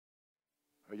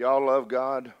Y'all love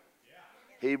God?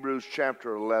 Yeah. Hebrews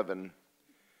chapter 11.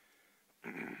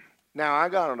 Now, I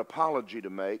got an apology to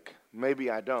make. Maybe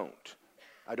I don't.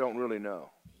 I don't really know.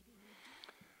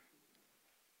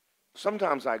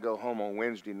 Sometimes I go home on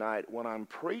Wednesday night when I'm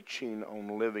preaching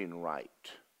on living right.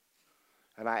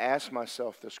 And I ask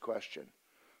myself this question.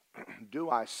 Do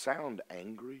I sound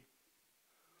angry?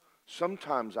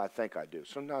 Sometimes I think I do.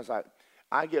 Sometimes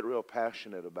I get real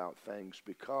passionate about things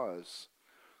because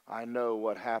I know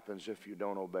what happens if you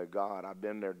don't obey God. I've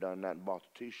been there, done that, and bought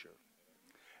the t-shirt.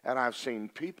 And I've seen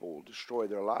people destroy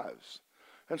their lives.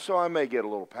 And so I may get a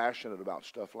little passionate about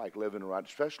stuff like living right,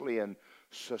 especially in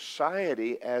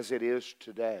society as it is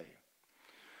today.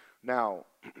 Now,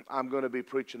 I'm going to be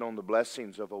preaching on the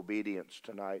blessings of obedience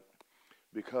tonight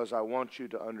because I want you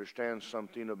to understand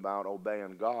something about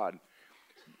obeying God.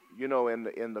 You know, in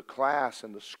the class,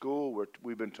 in the school, where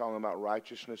we've been talking about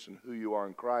righteousness and who you are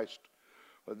in Christ,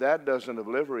 but that doesn't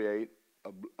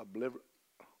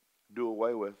do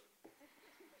away with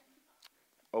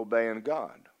obeying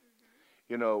God.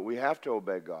 You know, we have to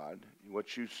obey God.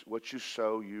 What you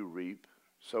sow, you reap.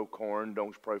 Sow corn,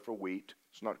 don't pray for wheat.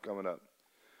 It's not coming up.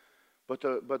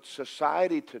 But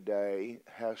society today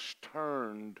has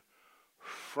turned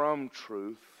from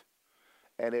truth,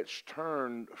 and it's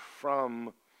turned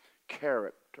from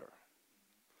character.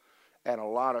 And a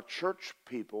lot of church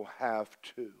people have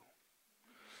too.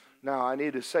 Now, I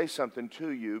need to say something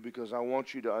to you because I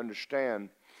want you to understand,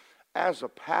 as a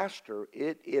pastor,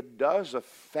 it does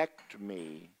affect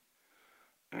me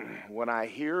when I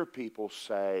hear people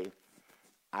say,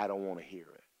 I don't want to hear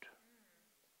it.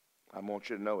 I want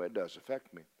you to know it does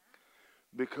affect me.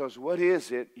 Because what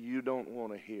is it you don't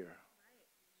want to hear?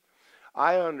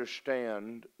 I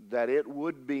understand that it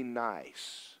would be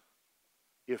nice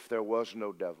if there was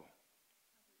no devil.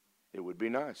 It would be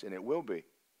nice, and it will be.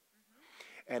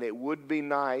 And it would be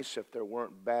nice if there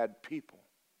weren't bad people.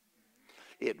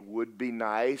 It would be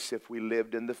nice if we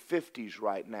lived in the 50s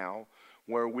right now,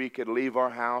 where we could leave our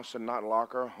house and not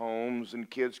lock our homes and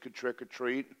kids could trick or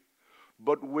treat.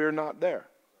 But we're not there.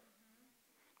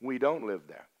 We don't live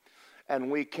there.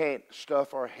 And we can't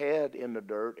stuff our head in the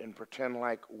dirt and pretend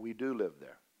like we do live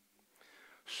there.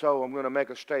 So I'm going to make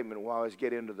a statement while I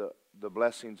get into the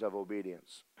blessings of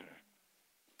obedience.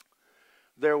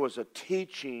 There was a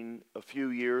teaching a few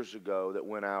years ago that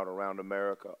went out around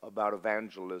America about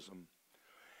evangelism.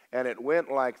 And it went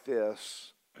like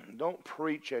this. Don't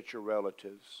preach at your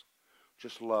relatives.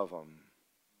 Just love them.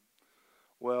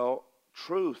 Well,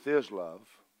 truth is love.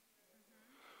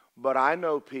 But I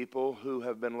know people who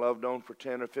have been loved on for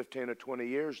 10 or 15 or 20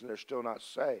 years and they're still not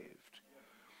saved.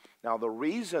 Now, the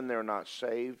reason they're not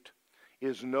saved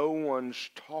is no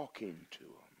one's talking to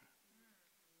them.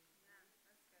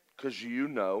 Because you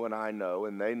know, and I know,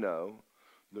 and they know,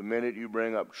 the minute you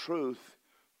bring up truth,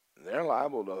 they're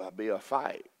liable to be a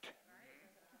fight.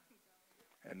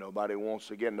 And nobody wants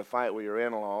to get in a fight with your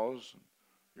in-laws,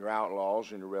 your outlaws,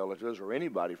 and your relatives, or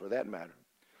anybody for that matter.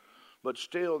 But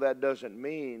still, that doesn't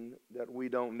mean that we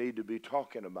don't need to be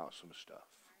talking about some stuff.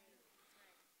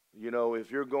 You know,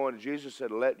 if you're going, Jesus said,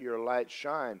 let your light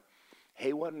shine.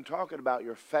 He wasn't talking about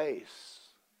your face.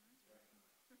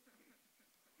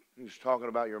 He was talking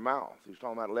about your mouth. He was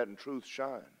talking about letting truth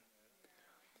shine.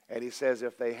 And he says,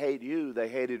 if they hate you, they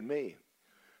hated me.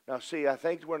 Now, see, I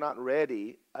think we're not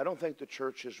ready. I don't think the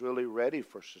church is really ready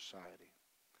for society.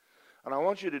 And I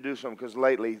want you to do something, because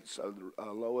lately,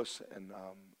 Lois and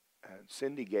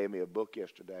Cindy gave me a book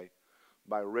yesterday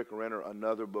by Rick Renner,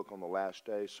 another book on the last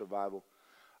day, survival.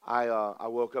 I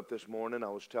woke up this morning. I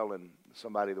was telling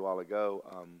somebody a while ago,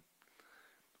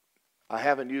 I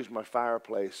haven't used my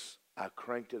fireplace. I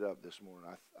cranked it up this morning.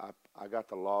 I got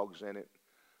the logs in it,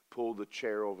 pulled the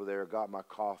chair over there, got my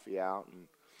coffee out, and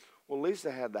well, Lisa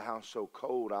had the house so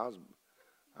cold, I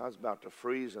was about to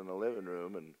freeze in the living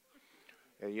room,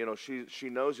 and you know, she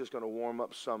knows it's going to warm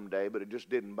up someday, but it just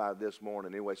didn't by this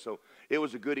morning anyway. So it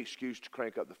was a good excuse to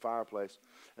crank up the fireplace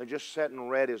and just sat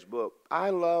and read his book.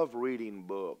 I love reading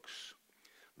books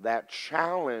that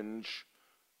challenge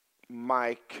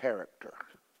my character.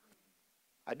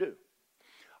 I do.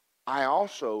 I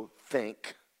also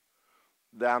think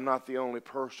that I'm not the only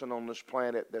person on this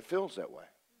planet that feels that way.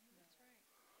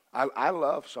 I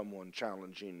love someone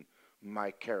challenging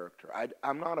my character.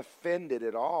 I'm not offended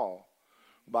at all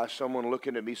by someone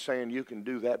looking at me saying, you can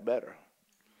do that better.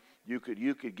 You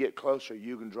could get closer.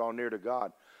 You can draw near to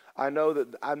God. I know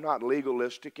that I'm not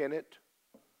legalistic in it,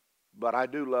 but I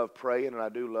do love praying, and I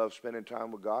do love spending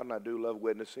time with God, and I do love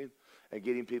witnessing and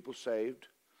getting people saved.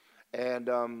 And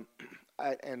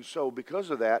so because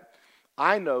of that,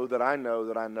 I know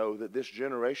that this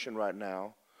generation right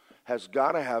now has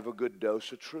got to have a good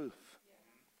dose of truth.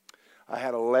 I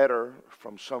had a letter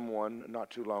from someone not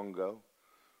too long ago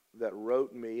that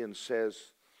wrote me and says,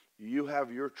 you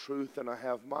have your truth and I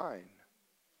have mine.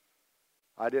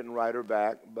 I didn't write her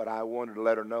back, but I wanted to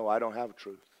let her know I don't have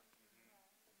truth.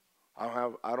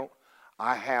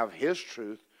 I have his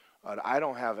truth, but I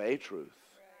don't have a truth.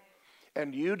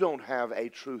 And you don't have a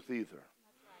truth either.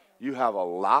 You have a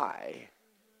lie.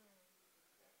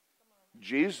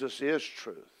 Jesus is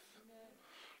truth.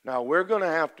 Now we're going to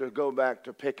have to go back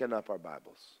to picking up our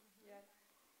Bibles.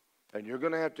 And you're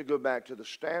going to have to go back to the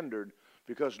standard,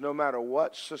 because no matter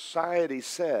what society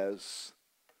says,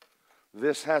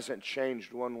 this hasn't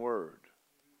changed one word.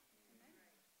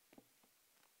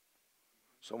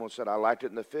 Someone said, I liked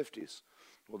it in the 50s.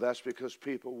 Well, that's because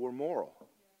people were moral.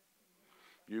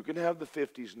 You can have the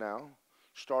 50s now.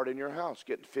 Start in your house.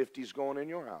 Get 50s going in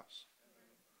your house.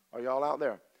 Are y'all out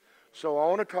there? So I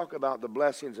want to talk about the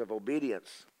blessings of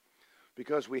obedience,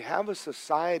 because we have a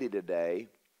society today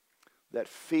that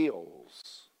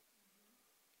feels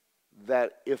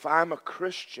that if I'm a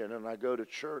Christian and I go to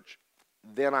church,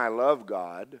 then I love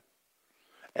God.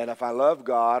 And if I love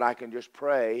God, I can just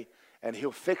pray and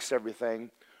He'll fix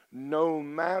everything, no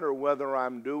matter whether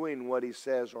I'm doing what He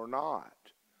says or not.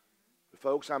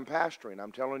 Folks, I'm pastoring.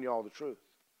 I'm telling you all the truth.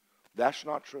 That's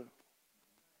not true.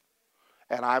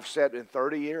 And I've said in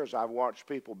 30 years, I've watched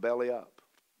people belly up.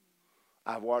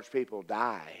 I've watched people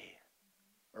die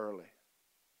early.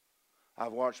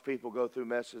 I've watched people go through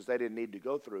messes they didn't need to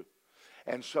go through.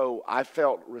 And so I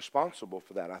felt responsible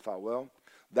for that. I thought, well,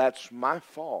 that's my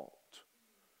fault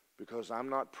because I'm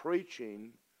not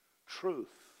preaching truth.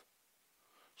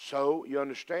 So you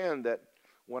understand that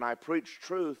when I preach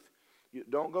truth, you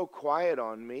don't go quiet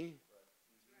on me.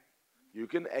 You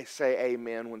can say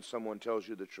amen when someone tells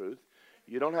you the truth.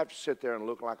 You don't have to sit there and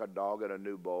look like a dog in a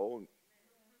new bowl.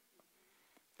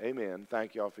 Amen.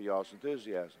 Thank y'all for y'all's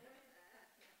enthusiasm.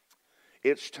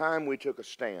 It's time we took a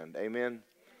stand. Amen.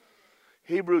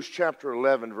 Hebrews chapter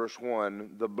 11, verse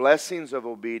 1, the blessings of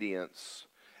obedience.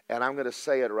 And I'm going to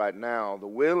say it right now. The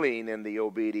willing and the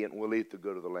obedient will eat the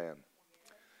good of the land.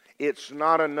 It's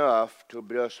not enough to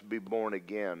just be born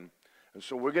again. And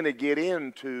so we're going to get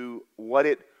into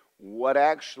what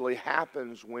actually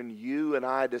happens when you and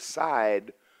I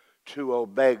decide to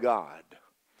obey God.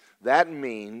 That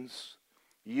means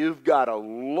you've got to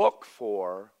look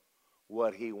for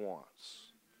what He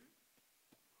wants.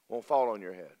 Won't fall on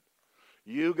your head.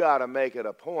 You got to make it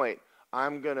a point,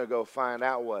 I'm going to go find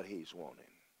out what He's wanting.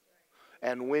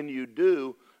 And when you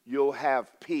do, you'll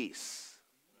have peace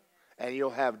and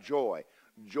you'll have joy.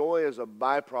 Joy is a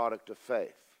byproduct of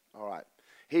faith. All right.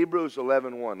 Hebrews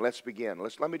 11:1. Let's begin.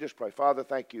 Let me just pray. Father,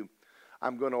 thank you.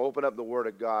 I'm going to open up the Word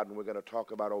of God and we're going to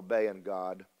talk about obeying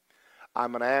God.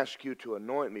 I'm going to ask you to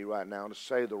anoint me right now to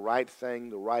say the right thing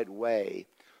the right way.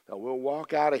 That we'll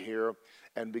walk out of here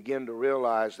and begin to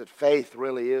realize that faith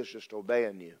really is just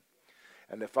obeying you.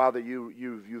 And that, Father,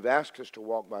 you've asked us to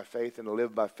walk by faith and to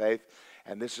live by faith.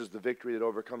 And this is the victory that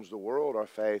overcomes the world, our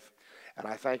faith. And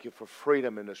I thank you for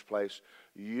freedom in this place.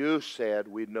 You said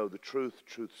we'd know the truth.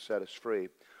 Truth set us free.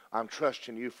 I'm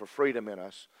trusting you for freedom in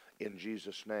us in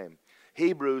Jesus' name.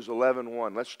 Hebrews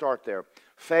 11:1. Let's start there.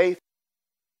 Faith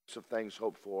of things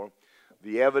hoped for,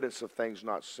 the evidence of things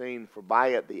not seen, for by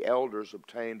it the elders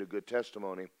obtained a good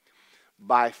testimony.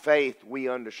 By faith we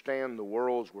understand the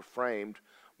worlds were framed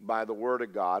by the word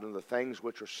of God, and the things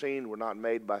which are seen were not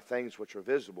made by things which are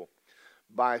visible.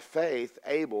 By faith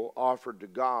Abel offered to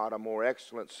God a more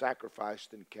excellent sacrifice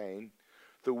than Cain,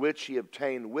 through which he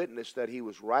obtained witness that he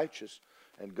was righteous,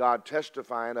 and God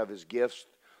testifying of his gifts,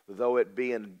 though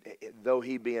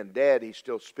he being dead, he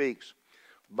still speaks.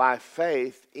 By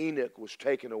faith Enoch was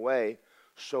taken away,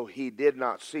 so he did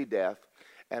not see death,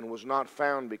 and was not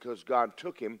found because God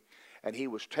took him, and he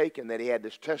was taken that he had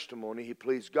this testimony, he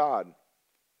pleased God.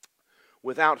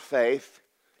 Without faith,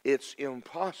 it's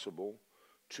impossible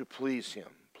to please Him,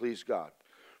 please God.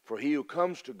 For he who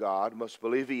comes to God must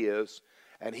believe He is,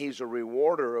 and He's a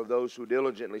rewarder of those who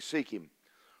diligently seek Him.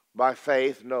 By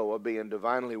faith Noah, being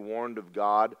divinely warned of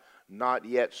God, not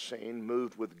yet seen,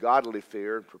 moved with godly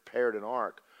fear, and prepared an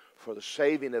ark for the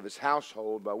saving of his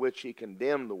household, by which he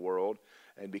condemned the world,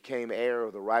 and became heir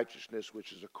of the righteousness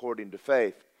which is according to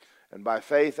faith. And by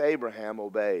faith Abraham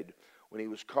obeyed, when he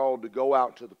was called to go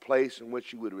out to the place in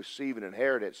which he would receive an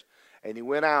inheritance, and he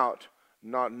went out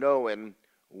not knowing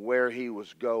where he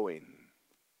was going.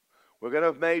 We're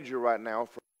going to major right now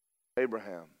for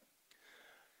Abraham.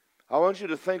 I want you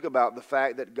to think about the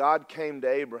fact that God came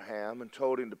to Abraham and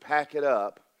told him to pack it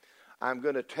up. I'm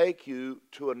going to take you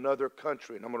to another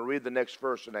country. And I'm going to read the next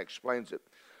verse and that explains it.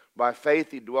 By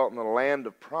faith he dwelt in the land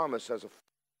of promise as a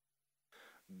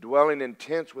dwelling in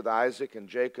tents with Isaac and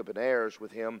Jacob and heirs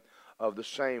with him of the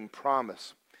same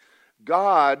promise.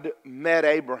 God met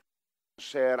Abraham and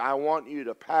said, I want you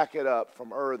to pack it up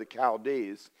from Ur of the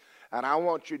Chaldees, and I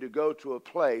want you to go to a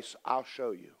place I'll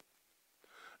show you.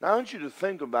 Now I want you to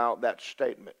think about that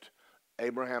statement.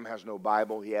 Abraham has no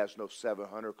Bible. He has no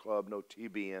 700 Club, no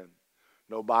TBN,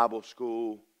 no Bible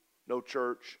school, no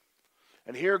church.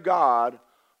 And here God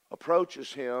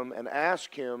approaches him and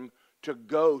asks him to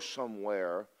go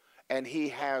somewhere, and he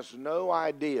has no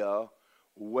idea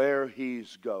where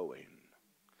he's going.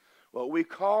 What we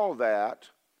call that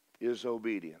is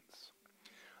obedience.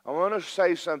 I want to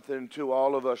say something to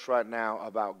all of us right now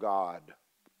about God.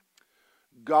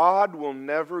 God will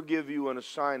never give you an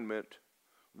assignment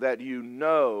that you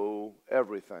know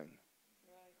everything.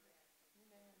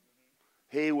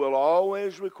 He will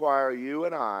always require you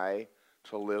and I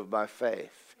to live by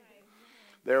faith.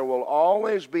 There will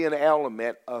always be an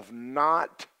element of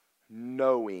not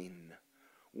knowing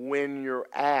when you're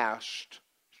asked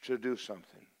to do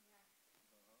something.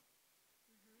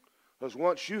 Because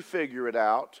once you figure it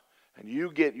out and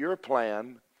you get your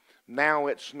plan, now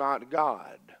it's not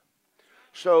God.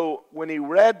 So when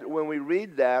we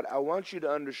read that, I want you to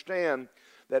understand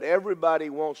that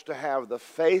everybody wants to have the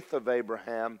faith of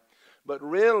Abraham, but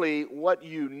really what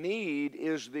you need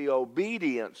is the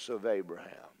obedience of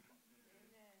Abraham.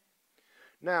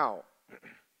 Now,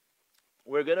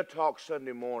 we're going to talk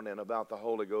Sunday morning about the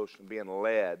Holy Ghost and being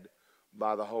led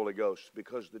by the Holy Ghost,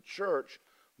 because the church,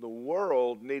 the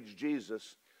world needs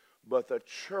Jesus, but the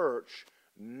church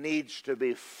needs to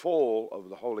be full of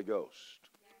the Holy Ghost.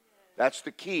 That's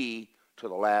the key to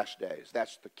the last days.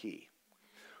 That's the key.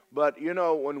 But, you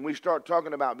know, when we start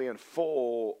talking about being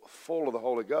full of the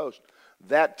Holy Ghost,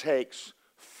 that takes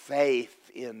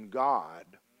faith in God.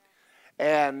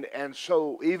 And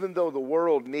so even though the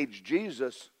world needs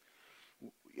Jesus,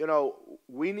 you know,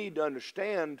 we need to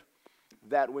understand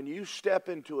that when you step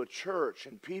into a church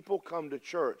and people come to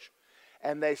church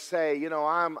and they say, you know,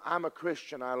 I'm a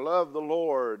Christian, I love the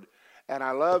Lord, and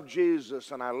I love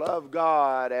Jesus, and I love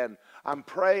God, and I'm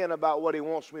praying about what He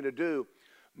wants me to do.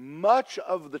 Much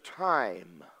of the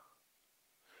time,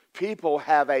 people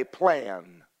have a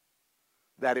plan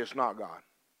that is not God.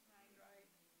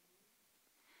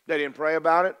 They didn't pray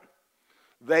about it.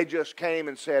 They just came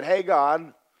and said, hey, God,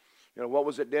 you know, what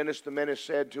was it Dennis the Menace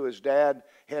said to his dad,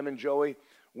 him and Joey?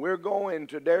 We're going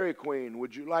to Dairy Queen.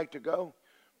 Would you like to go?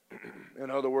 In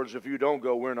other words, if you don't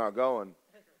go, we're not going.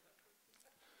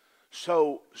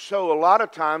 So a lot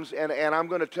of times, and I'm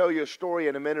going to tell you a story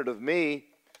in a minute of me,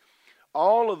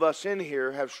 all of us in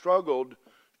here have struggled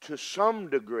to some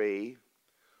degree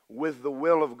with the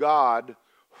will of God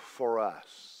for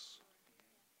us.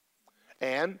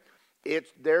 And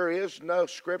there is no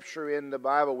scripture in the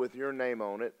Bible with your name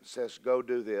on it that says, go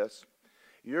do this.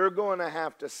 You're going to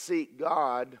have to seek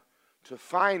God to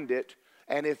find it,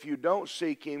 and if you don't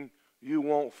seek Him, you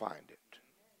won't find it.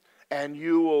 And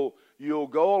you'll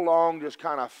go along just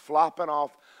kind of flopping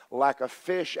off like a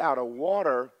fish out of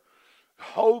water,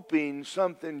 hoping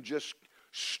something just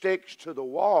sticks to the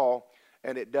wall,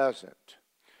 and it doesn't.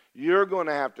 You're going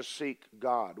to have to seek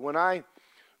God. What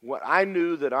I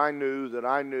knew that I knew that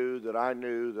I knew that I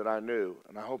knew that I knew,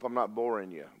 and I hope I'm not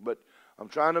boring you, but I'm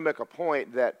trying to make a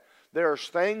point that there's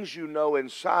things you know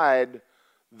inside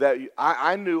that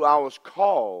I knew I was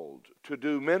called to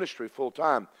do ministry full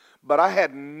time, but I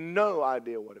had no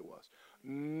idea what it was.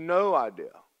 No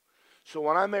idea. So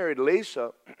when I married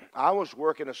Lisa, I was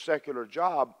working a secular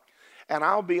job, and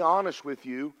I'll be honest with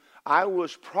you, I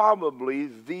was probably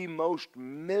the most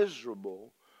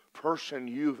miserable person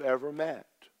you've ever met.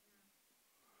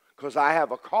 Because I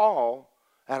have a call,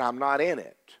 and I'm not in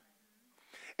it.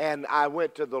 And I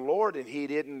went to the Lord, and He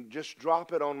didn't just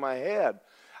drop it on my head.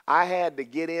 I had to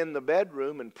get in the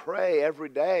bedroom and pray every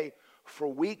day for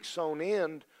weeks on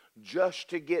end just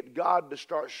to get God to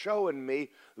start showing me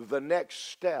the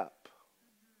next step.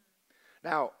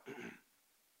 Now,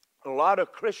 a lot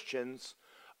of Christians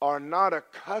are not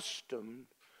accustomed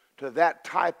to that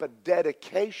type of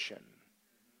dedication.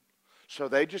 So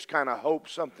they just kind of hope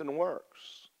something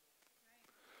works.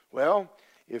 Well,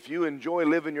 if you enjoy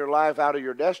living your life out of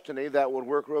your destiny, that would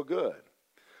work real good.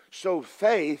 So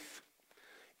faith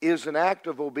is an act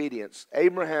of obedience.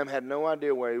 Abraham had no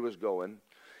idea where he was going.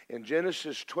 In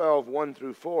Genesis 12, 1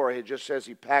 through 4, it just says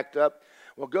he packed up.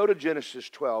 Well, go to Genesis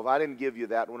 12. I didn't give you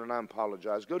that one, and I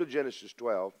apologize. Go to Genesis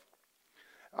 12.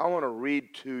 I want to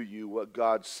read to you what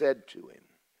God said to him.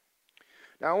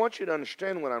 Now, I want you to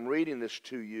understand when I'm reading this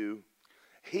to you,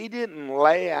 He didn't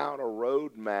lay out a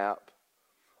road map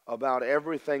about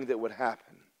everything that would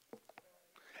happen.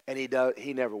 And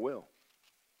he never will.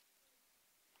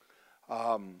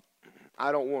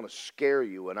 I don't want to scare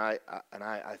you, and I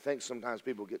think sometimes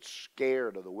people get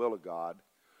scared of the will of God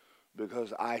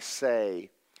because I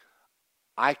say,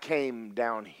 I came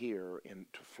down here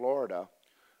into Florida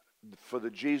for the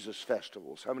Jesus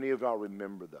festivals. How many of y'all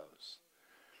remember those?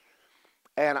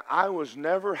 And I was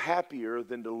never happier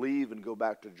than to leave and go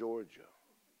back to Georgia.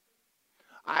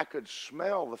 I could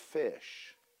smell the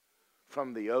fish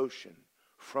from the ocean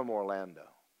from Orlando.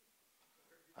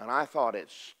 And I thought it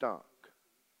stunk.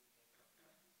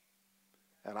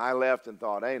 And I left and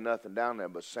thought, ain't nothing down there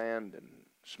but sand and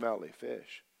smelly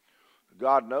fish.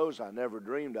 God knows I never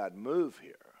dreamed I'd move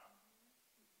here.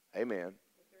 Amen.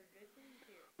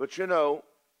 But you know,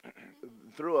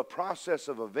 through a process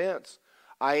of events,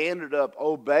 I ended up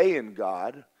obeying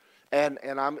God. And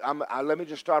let me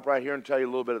just stop right here and tell you a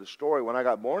little bit of the story. When I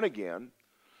got born again,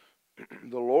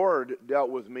 the Lord dealt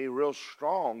with me real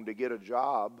strong to get a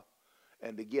job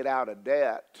and to get out of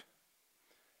debt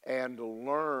and to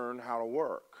learn how to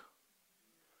work.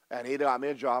 And he got me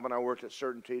a job, and I worked at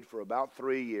Certainty for about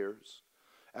 3 years.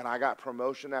 And I got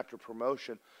promotion after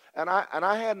promotion. And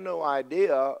I had no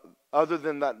idea, other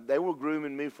than that they were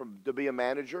grooming me to be a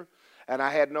manager. And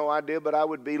I had no idea, but I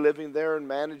would be living there and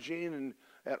managing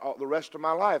and all the rest of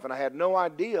my life. And I had no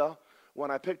idea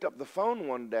when I picked up the phone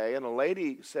one day, and a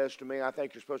lady says to me, I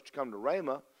think you're supposed to come to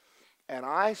Rhema. And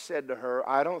I said to her,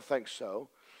 I don't think so.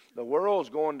 The world's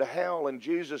going to hell and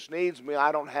Jesus needs me.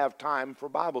 I don't have time for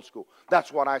Bible school. That's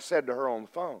what I said to her on the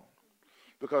phone.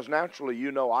 Because naturally,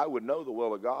 you know, I would know the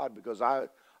will of God because I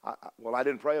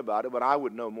didn't pray about it, but I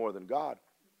would know more than God.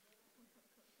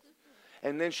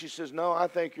 And then she says, no, I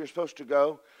think you're supposed to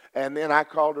go. And then I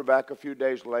called her back a few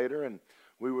days later, and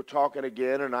we were talking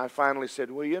again, and I finally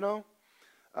said, well, you know,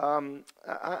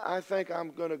 I think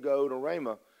I'm going to go to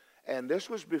Rhema. And this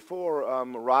was before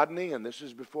Rodney, and this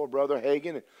is before Brother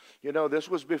Hagin. And, you know, this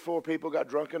was before people got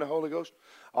drunk in the Holy Ghost.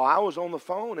 Oh, I was on the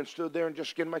phone and stood there and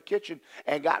just in my kitchen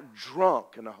and got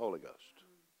drunk in the Holy Ghost.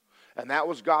 And that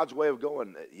was God's way of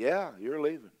going, yeah, you're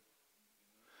leaving.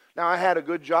 Now, I had a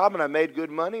good job, and I made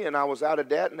good money, and I was out of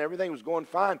debt, and everything was going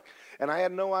fine. And I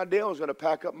had no idea I was going to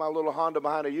pack up my little Honda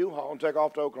behind a U-Haul and take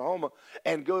off to Oklahoma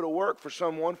and go to work for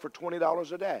someone for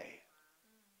 $20 a day.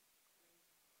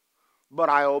 But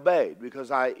I obeyed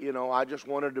because I just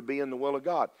wanted to be in the will of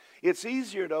God. It's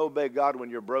easier to obey God when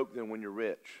you're broke than when you're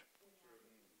rich.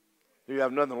 You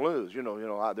have nothing to lose.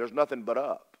 There's nothing but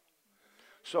up.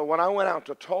 So when I went out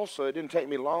to Tulsa, it didn't take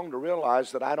me long to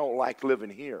realize that I don't like living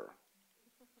here.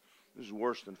 This is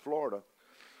worse than Florida.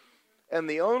 And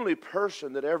the only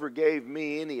person that ever gave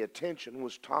me any attention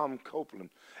was Tom Copeland.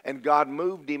 And God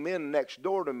moved him in next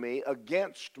door to me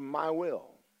against my will.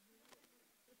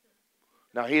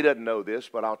 Now, he doesn't know this,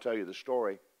 but I'll tell you the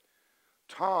story.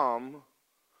 Tom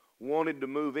wanted to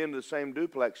move into the same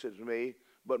duplex as me,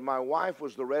 but my wife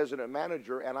was the resident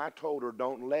manager, and I told her,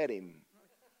 don't let him.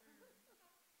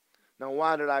 Now,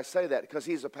 why did I say that? Because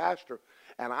he's a pastor,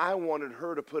 and I wanted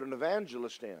her to put an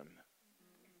evangelist in.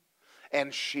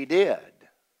 And she did.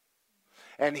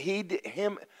 And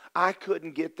I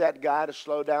couldn't get that guy to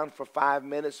slow down for 5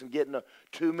 minutes and get in a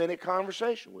 2-minute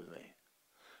conversation with me.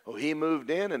 Well, he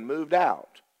moved in and moved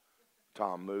out.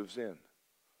 Tom moves in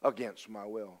against my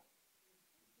will.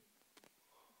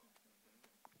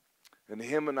 And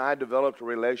him and I developed a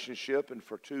relationship, and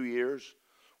for 2 years,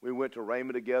 we went to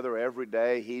Rhema together every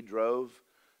day. He drove.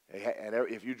 And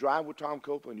if you drive with Tom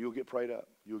Copeland, you'll get prayed up.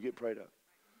 You'll get prayed up.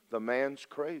 The man's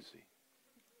crazy.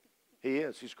 He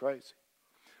is. He's crazy.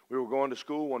 We were going to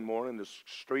school one morning. The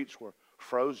streets were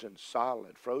frozen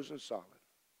solid.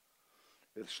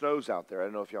 It snows out there. I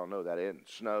don't know if y'all know that. It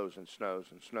snows and snows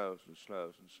and snows and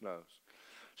snows and snows.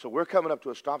 So we're coming up to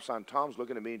a stop sign. Tom's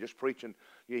looking at me and just preaching.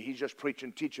 He's just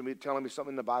preaching, teaching me, telling me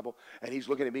something in the Bible. And he's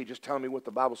looking at me, just telling me what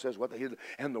the Bible says,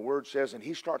 and the Word says. And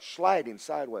he starts sliding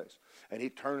sideways. And he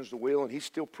turns the wheel, and he's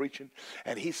still preaching.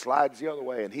 And he slides the other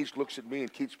way. And he looks at me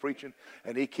and keeps preaching.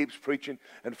 And he keeps preaching.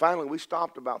 And finally, we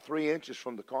stopped about 3 inches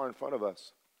from the car in front of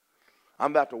us.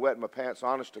 I'm about to wet my pants,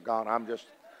 honest to God.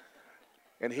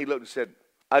 And he looked and said,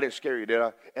 I didn't scare you, did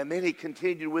I? And then he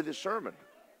continued with his sermon.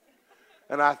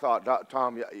 And I thought,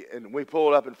 Tom, and we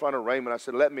pulled up in front of Raymond. I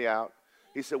said, let me out.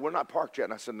 He said, we're not parked yet.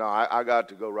 And I said, no, I got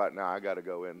to go right now. I got to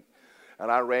go in.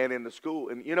 And I ran into school.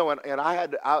 And,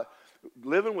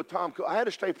 living with Tom, I had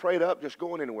to stay prayed up just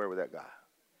going anywhere with that guy.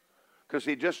 Because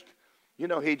he just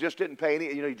didn't pay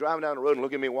any, he's driving down the road and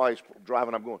looking at me while he's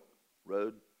driving. I'm going,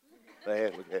 road,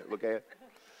 ahead, look ahead.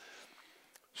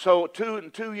 So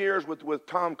 2 years with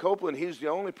Tom Copeland, he's the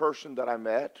only person that I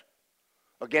met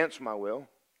against my will.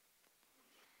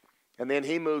 And then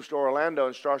he moves to Orlando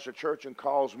and starts a church and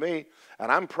calls me,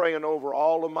 and I'm praying over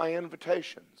all of my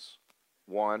invitations.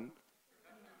 One.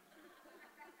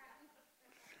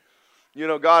 You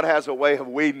know, God has a way of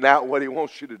weeding out what he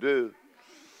wants you to do.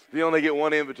 If you only get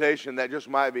one invitation, that just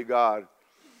might be God.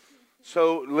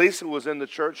 So Lisa was in the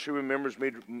church. She remembers me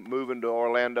moving to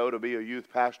Orlando to be a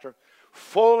youth pastor,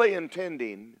 fully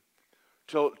intending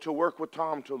to work with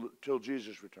Tom till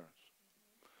Jesus returns.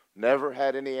 Never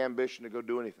had any ambition to go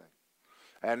do anything.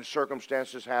 And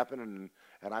circumstances happened,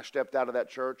 and I stepped out of that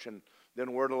church, and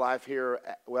then Word of Life here.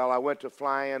 Well, I went to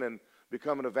flying and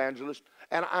become an evangelist.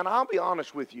 And I'll be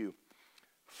honest with you,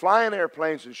 flying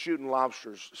airplanes and shooting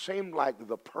lobsters seemed like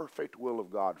the perfect will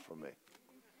of God for me.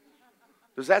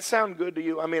 Does that sound good to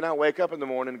you? I mean, I wake up in the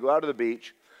morning, go out to the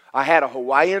beach. I had a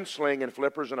Hawaiian sling and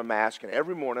flippers and a mask, and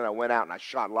every morning I went out and I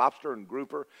shot lobster and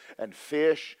grouper and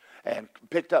fish and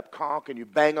picked up conch, and you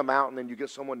bang them out, and then you get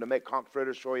someone to make conch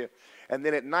fritters for you. And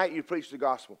then at night you preach the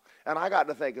gospel. And I got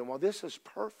to thinking, well, this is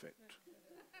perfect.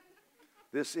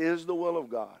 This is the will of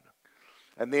God.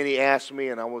 And then he asked me,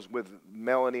 and I was with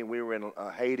Melanie, and we were in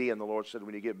Haiti, and the Lord said,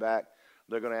 when you get back,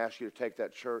 they're going to ask you to take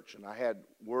that church. And I had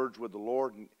words with the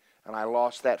Lord, and I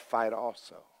lost that fight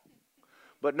also.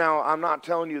 But now, I'm not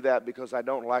telling you that because I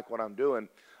don't like what I'm doing.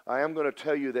 I am going to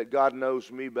tell you that God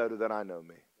knows me better than I know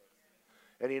me.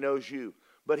 And he knows you.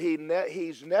 But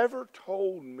he's never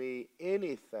told me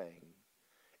anything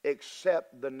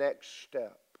except the next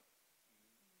step.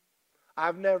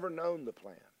 I've never known the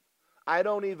plan. I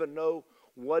don't even know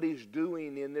what he's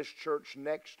doing in this church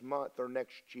next month or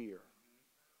next year.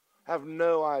 I have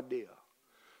no idea.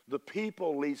 The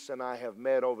people Lisa and I have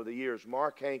met over the years,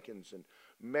 Mark Hankins and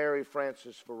Mary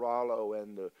Frances Farallo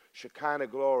and the Shekinah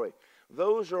Glory,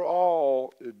 those are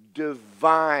all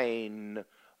divine,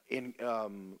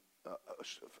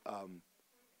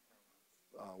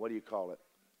 what do you call it?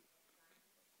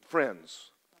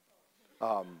 Friends.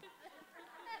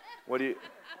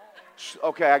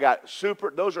 Okay, I got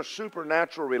those are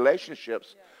supernatural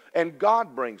relationships, and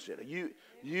God brings it.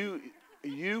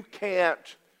 You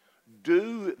can't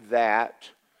do that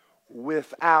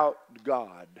without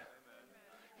God.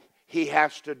 He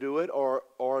has to do it, or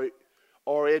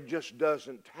it just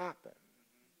doesn't happen.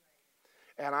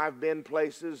 And I've been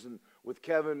places and with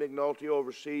Kevin McNulty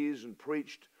overseas and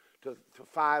preached to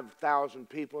 5,000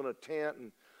 people in a tent,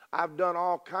 and I've done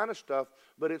all kind of stuff,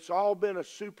 but it's all been a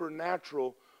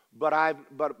supernatural.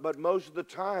 But most of the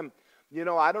time, you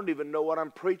know, I don't even know what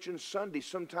I'm preaching Sunday.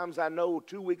 Sometimes I know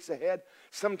 2 weeks ahead.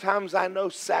 Sometimes I know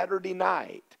Saturday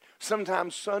night.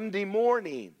 Sometimes Sunday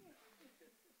morning.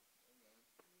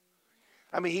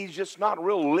 I mean, he's just not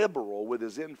real liberal with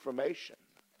his information.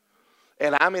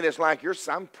 And I mean, it's like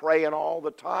I'm praying all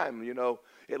the time, you know.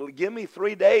 It'll give me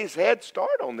 3 days head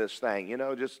start on this thing, you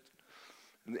know, just.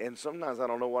 And sometimes I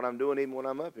don't know what I'm doing even when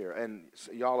I'm up here. And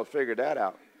y'all have figured that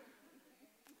out.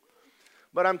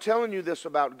 But I'm telling you this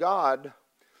about God.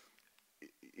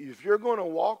 If you're going to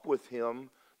walk with him,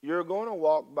 you're going to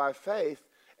walk by faith,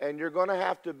 and you're going to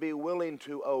have to be willing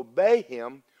to obey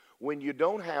him when you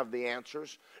don't have the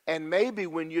answers, and maybe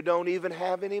when you don't even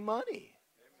have any money.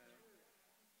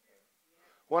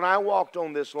 When I walked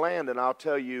on this land, and I'll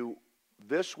tell you,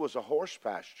 this was a horse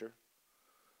pasture.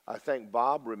 I think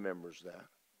Bob remembers that.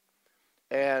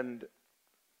 And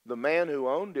the man who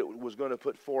owned it was going to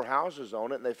put 4 houses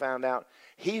on it, and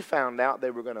he found out they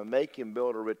were going to make him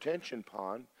build a retention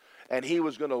pond, and he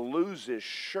was going to lose his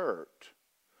shirt.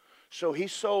 So he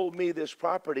sold me this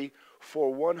property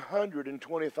for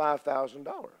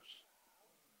 $125,000.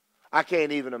 I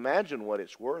can't even imagine what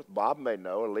it's worth. Bob may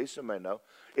know, or Lisa may know.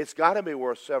 It's got to be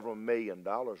worth several $1 million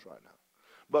right now.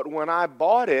 But when I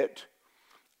bought it,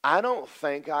 I don't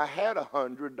think I had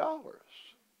 $100.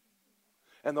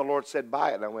 And the Lord said,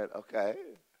 buy it. And I went, okay.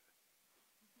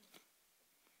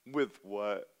 With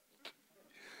what?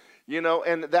 You know,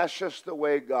 and that's just the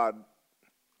way God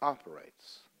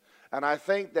operates. And I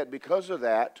think that because of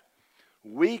that,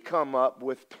 we come up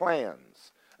with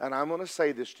plans. And I'm going to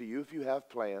say this to you, if you have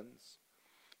plans,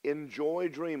 enjoy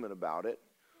dreaming about it,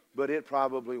 but it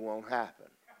probably won't happen.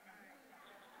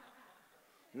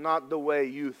 Not the way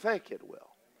you think it will.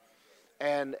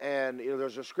 And you know,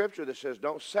 there's a scripture that says,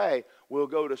 don't say, we'll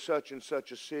go to such and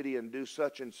such a city and do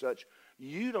such and such.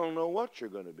 You don't know what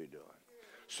you're going to be doing.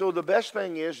 So the best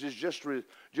thing is just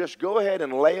go ahead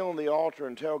and lay on the altar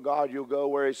and tell God you'll go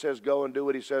where he says go and do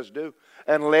what he says do,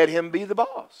 and let him be the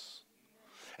boss.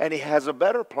 And he has a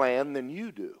better plan than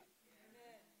you do.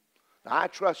 Now, I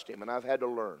trust him, and I've had to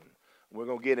learn. We're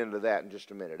going to get into that in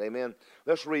just a minute. Amen.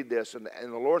 Let's read this. And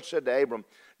the Lord said to Abram,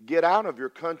 get out of your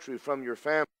country, from your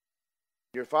family.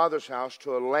 your father's house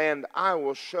to a land I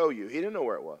will show you. He didn't know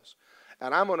where it was.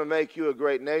 And I'm going to make you a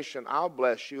great nation. I'll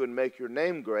bless you and make your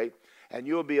name great. And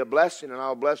you'll be a blessing, and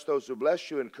I'll bless those who bless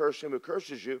you and curse him who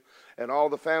curses you. And all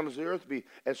the families of the earth be.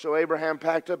 And so Abraham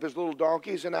packed up his little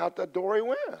donkeys, and out that door he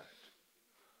went.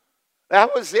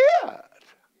 That was it.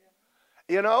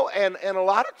 You know, and a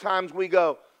lot of times we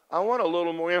go, I want a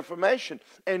little more information,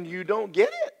 and you don't get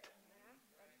it.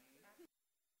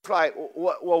 It's like,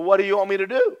 well, what do you want me to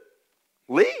do?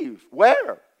 Leave.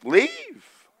 Where? Leave.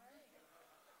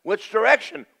 Which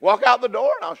direction? Walk out the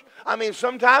door. I mean,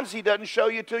 sometimes he doesn't show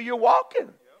you till you're walking.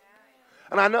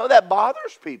 And I know that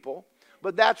bothers people,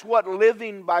 but that's what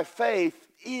living by faith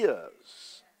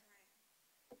is.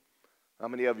 How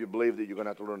many of you believe that you're going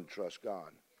to have to learn to trust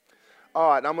God? All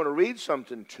right, I'm going to read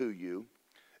something to you.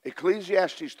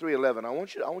 Ecclesiastes 3:11. I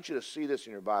want you to see this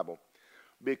in your Bible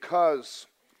because,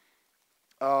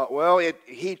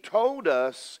 he told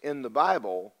us in the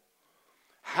Bible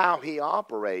how he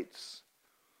operates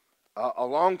a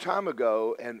long time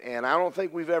ago, and I don't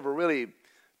think we've ever really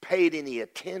paid any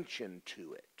attention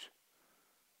to it.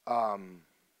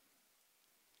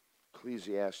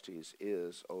 Ecclesiastes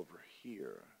is over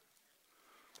here.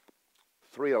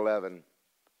 3:11.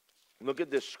 Look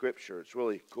at this scripture. It's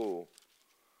really cool.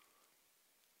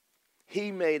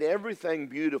 He made everything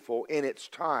beautiful in its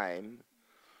time.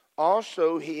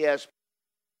 Also, he has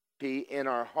pity in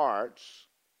our hearts,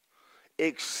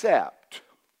 except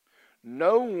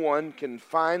no one can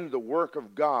find the work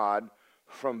of God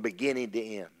from beginning to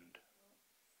end.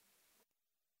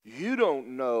 You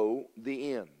don't know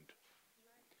the end.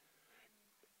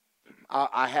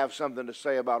 I have something to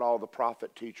say about all the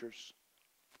prophet teachers.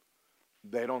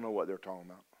 They don't know what they're talking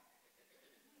about.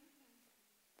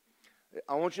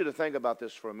 I want you to think about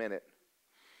this for a minute.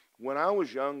 When I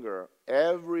was younger,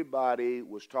 everybody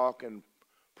was talking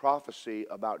prophecy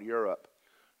about Europe.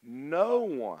 No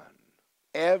one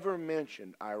ever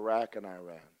mentioned Iraq and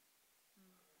Iran.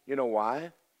 You know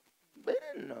why? They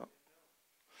didn't know.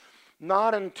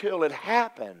 Not until it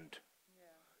happened.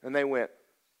 And they went,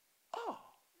 oh,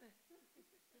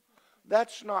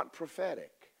 that's not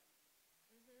prophetic.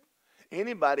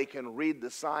 Anybody can read the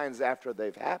signs after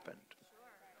they've happened.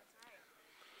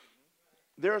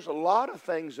 There's a lot of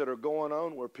things that are going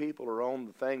on where people are on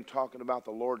the thing talking about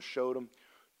the Lord showed them.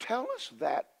 Tell us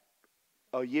that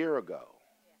a year ago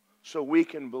so we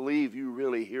can believe you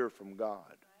really hear from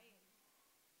God.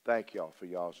 Thank y'all for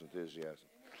y'all's enthusiasm.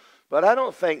 But I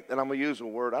don't think, and I'm going to use a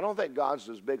word, I don't think God's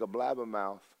as big a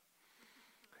blabbermouth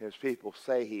as people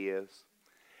say he is.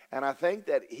 And I think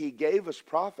that he gave us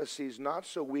prophecies not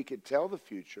so we could tell the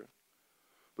future,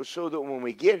 but so that when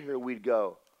we get here, we'd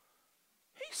go,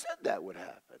 he said that would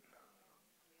happen.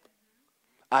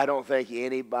 I don't think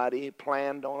anybody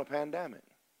planned on a pandemic.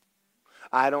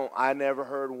 I never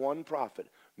heard one prophet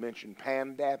mention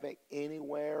pandemic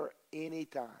anywhere,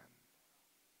 anytime.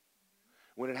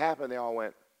 When it happened, they all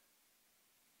went,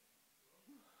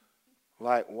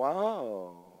 like,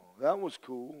 wow, that was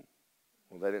cool.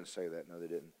 Well, they didn't say that. No, they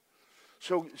didn't.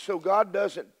 So God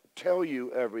doesn't tell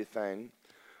you everything.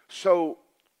 So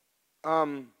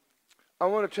I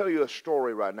want to tell you a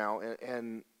story right now,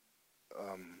 and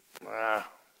I'm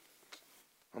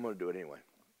going to do it anyway.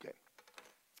 Okay.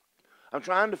 I'm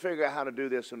trying to figure out how to do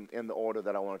this in the order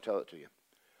that I want to tell it to you.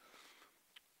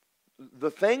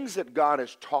 The things that God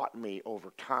has taught me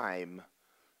over time,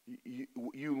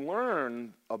 you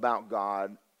learn about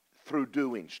God through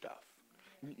doing stuff.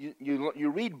 You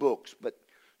read books, but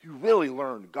you really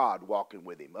learn God walking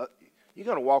with him. You're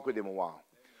going to walk with him a while.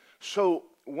 So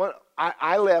when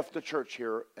I left the church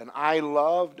here, and I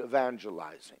loved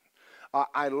evangelizing.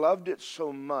 I loved it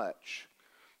so much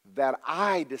that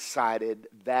I decided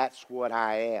that's what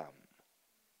I am.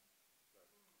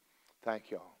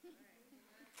 Thank y'all.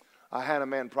 I had a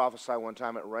man prophesy one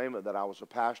time at Rhema that I was a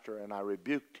pastor, and I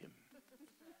rebuked him.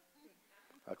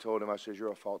 I told him, I said,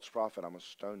 you're a false prophet. I'm going to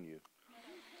stone you.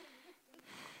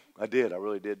 I did. I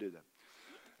really did do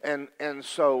that. And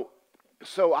so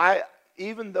I,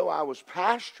 even though I was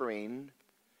pastoring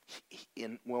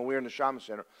when we were in the Shaman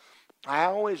Center, I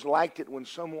always liked it when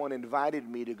someone invited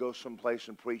me to go someplace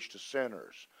and preach to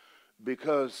sinners.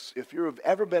 Because if you've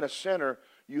ever been a sinner,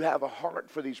 you have a heart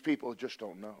for these people who just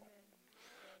don't know.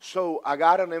 So I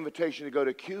got an invitation to go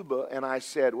to Cuba, and I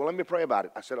said, well, let me pray about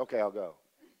it. I said, okay, I'll go.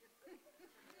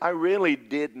 I really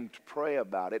didn't pray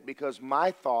about it because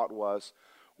my thought was,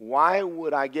 why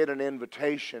would I get an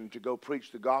invitation to go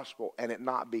preach the gospel and it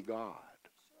not be God?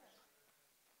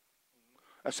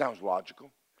 That sounds logical.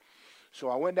 So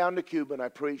I went down to Cuba and I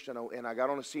preached, and I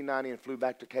got on a C-90 and flew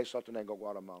back to Quezaltenango,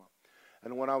 Guatemala.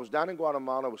 And when I was down in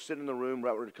Guatemala, I was sitting in the room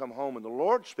right ready to come home, and the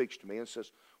Lord speaks to me and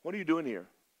says, "What are you doing here?"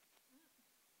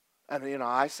 And,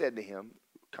 I said to him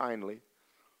kindly,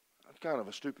 "That's kind of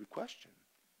a stupid question."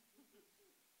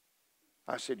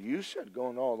 I said, "You said go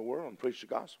into all the world and preach the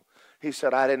gospel." He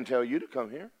said, "I didn't tell you to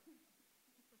come here."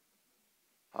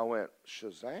 I went,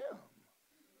 Shazam.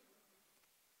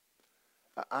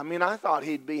 I thought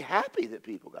he'd be happy that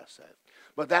people got saved.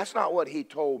 But that's not what he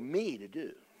told me to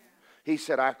do. He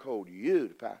said, "I called you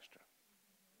to pastor."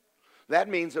 That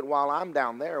means that while I'm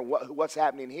down there, what's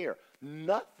happening here?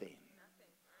 Nothing.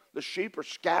 The sheep are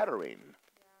scattering.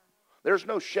 There's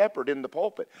no shepherd in the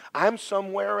pulpit. I'm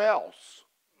somewhere else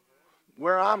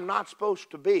where I'm not supposed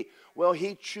to be. Well,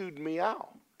 he chewed me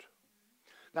out.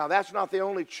 Now, that's not the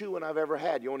only chewing I've ever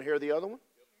had. You want to hear the other one?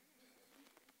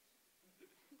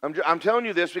 I'm telling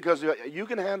you this because you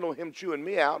can handle him chewing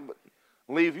me out, but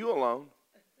leave you alone.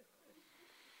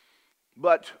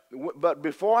 But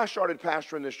before I started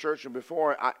pastoring this church, and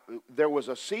there was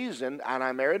a season, and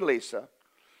I married Lisa,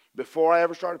 before I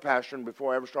ever started pastoring,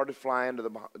 before I ever started flying to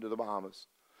the Bahamas,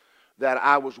 that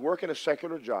I was working a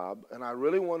secular job, and I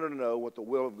really wanted to know what the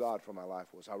will of God for my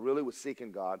life was. I really was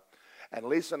seeking God. And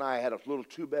Lisa and I had a little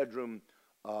 2-bedroom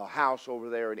house over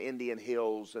there in Indian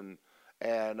Hills, and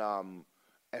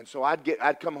so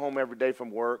I'd come home every day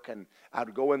from work, and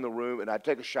I'd go in the room, and I'd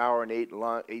take a shower and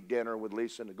eat dinner with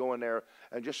Lisa, and go in there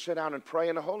and just sit down and pray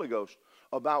in the Holy Ghost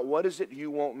about what is it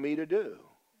you want me to do.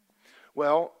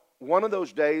 Well, one of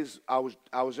those days I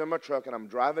was in my truck, and I'm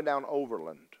driving down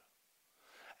Overland,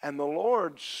 and the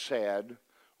Lord said,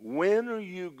 "When are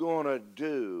you going to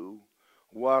do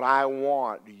what I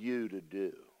want you to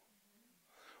do?"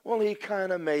 Well, he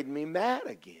kind of made me mad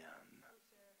again.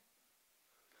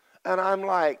 And I'm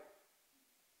like,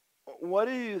 "What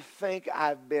do you think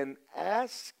I've been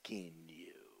asking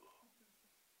you?"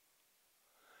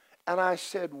 And I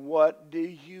said, "What do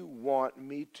you want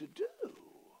me to do?"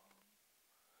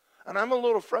 And I'm a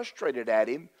little frustrated at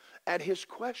him, at his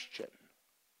question.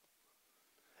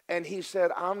 And he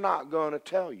said, "I'm not going to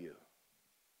tell you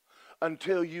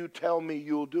until you tell me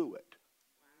you'll do it."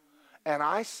 And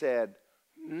I said,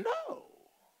 "No."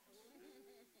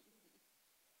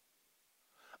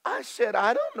 I said,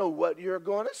 "I don't know what you're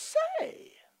going to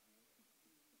say.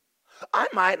 I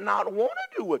might not want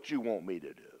to do what you want me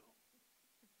to do."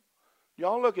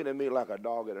 Y'all looking at me like a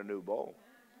dog at a new bowl.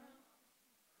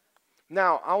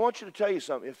 Now, I want you to tell you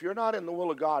something. If you're not in the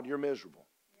will of God, you're miserable.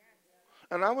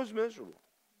 And I was miserable.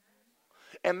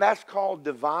 And that's called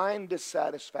divine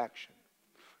dissatisfaction.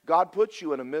 God puts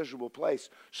you in a miserable place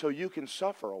so you can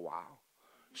suffer a while,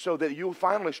 so that you'll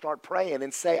finally start praying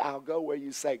and say, "I'll go where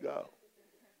you say go."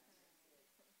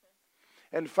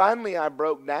 And finally I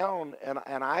broke down, and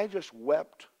I just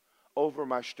wept over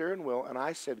my steering wheel, and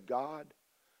I said, "God,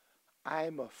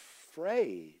 I'm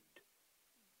afraid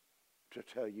to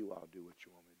tell you I'll do what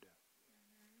you want me to do."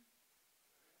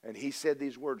 And he said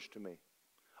these words to me.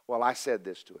 Well, I said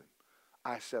this to him.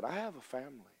 I said, "I have a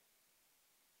family."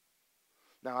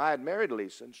 Now, I had married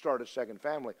Lisa and started a second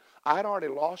family. I had already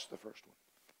lost the first one.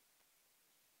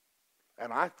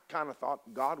 And I kind of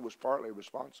thought God was partly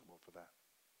responsible for that.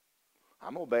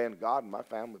 I'm obeying God, and my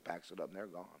family packs it up, and they're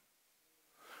gone.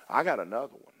 I got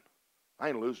another one. I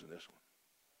ain't losing this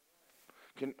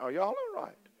one. Are y'all all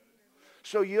right?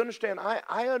 So you understand,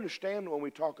 I understand when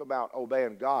we talk about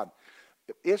obeying God.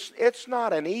 It's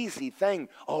not an easy thing.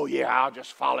 "Oh, yeah, I'll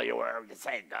just follow you wherever you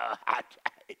say go."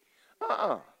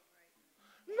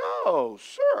 No,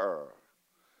 sir.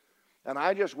 And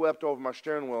I just wept over my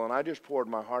steering wheel, and I just poured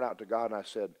my heart out to God, and I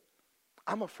said,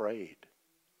 "I'm afraid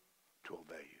to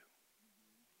obey you."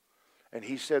 And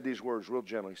he said these words real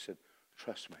gently. He said,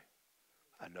 "Trust me,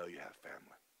 I know you have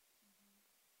family."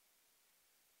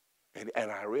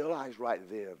 And I realized right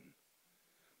then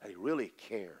that he really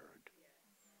cared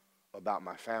about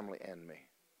my family and me.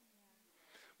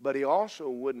 But he also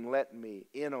wouldn't let me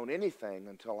in on anything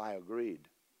until I agreed.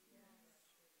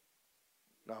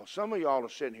 Now, some of y'all are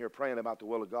sitting here praying about the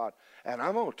will of God, and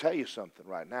I'm going to tell you something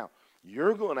right now.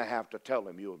 You're going to have to tell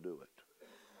him you'll do it,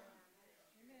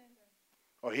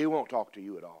 or he won't talk to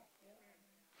you at all.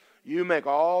 You make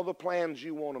all the plans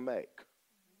you want to make,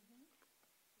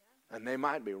 and they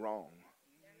might be wrong.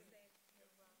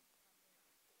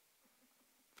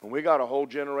 And we got a whole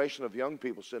generation of young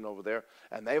people sitting over there,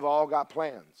 and they've all got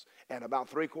plans. And about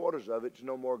 3/4 of it's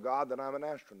no more God than I'm an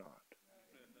astronaut.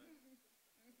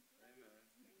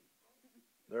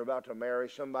 They're about to marry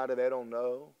somebody they don't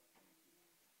know.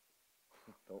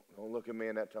 Don't look at me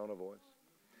in that tone of voice.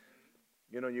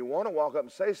 You want to walk up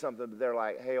and say something, but they're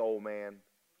like, "Hey, old man.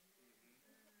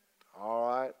 All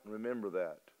right, remember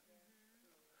that."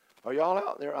 Are y'all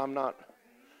out there? I'm not.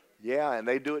 Yeah, and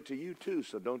they do it to you too,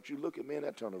 so don't you look at me in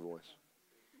that tone of voice.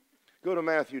 Go to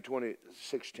Matthew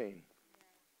 20:16.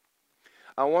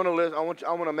 I want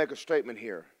to make a statement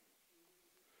here.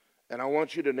 And I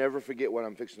want you to never forget what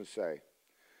I'm fixing to say.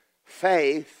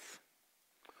 Faith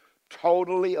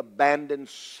totally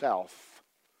abandons self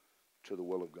to the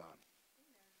will of God.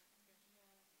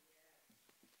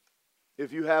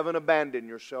 If you haven't abandoned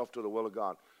yourself to the will of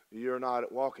God, you're not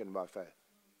walking by faith.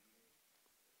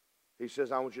 He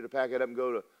says, I want you to pack it up and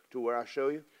go to where I show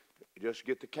you. Just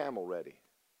get the camel ready.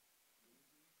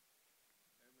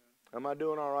 Am I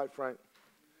doing all right, Frank?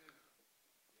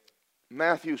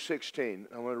 Matthew 16.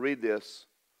 I'm going to read this.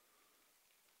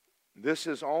 This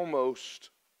is almost,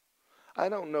 I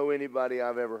don't know anybody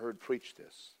I've ever heard preach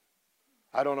this.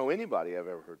 I don't know anybody I've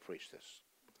ever heard preach this.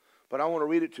 But I want to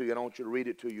read it to you, and I want you to read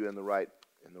it to you in the right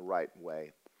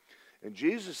way. And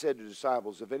Jesus said to the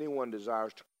disciples, if anyone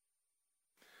desires to,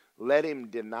 let him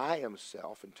deny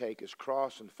himself and take his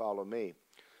cross and follow me.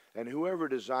 And whoever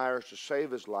desires to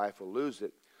save his life will lose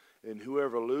it, and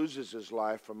whoever loses his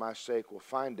life for my sake will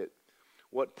find it.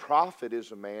 What profit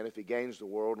is a man if he gains the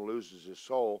world and loses his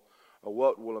soul? Or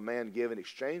what will a man give in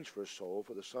exchange for his soul?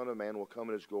 For the Son of Man will come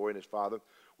in his glory and his Father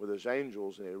with his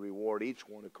angels, and he'll reward each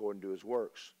one according to his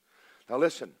works. Now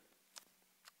listen.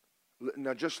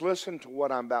 Now just listen to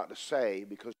what I'm about to say,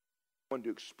 because I'm going to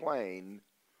explain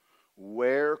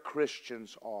where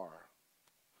Christians are.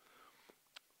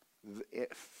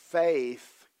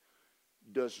 Faith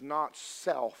does not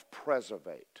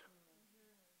self-preservate.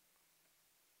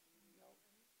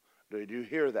 Did you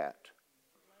hear that?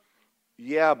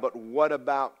 Yeah, but what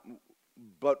about?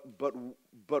 But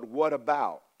what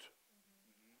about?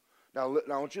 Now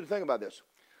I want you to think about this.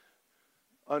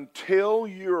 Until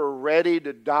you're ready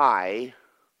to die,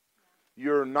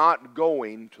 you're not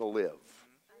going to live.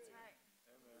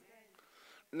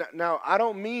 Now, I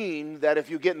don't mean that if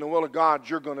you get in the will of God,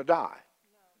 you're going to die.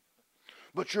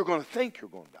 But you're going to think you're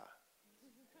going to die.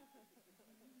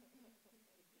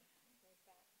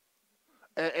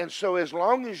 And so as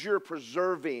long as you're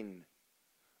preserving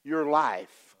your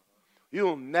life,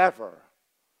 you'll never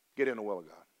get in the will of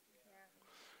God.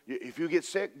 If you get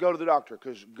sick, go to the doctor,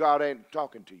 because God ain't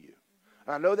talking to you.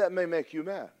 I know that may make you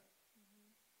mad.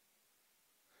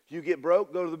 You get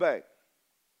broke, go to the bank.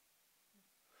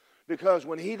 Because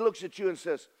when he looks at you and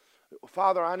says,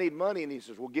 Father, I need money, and he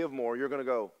says, well, give more, you're going to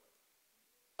go,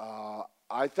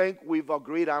 I think we've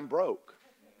agreed I'm broke.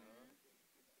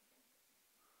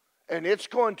 And it's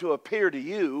going to appear to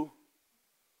you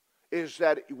is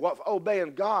that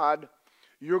obeying God,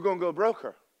 you're going to go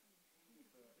broker.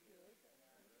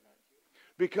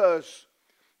 Because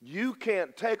you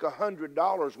can't take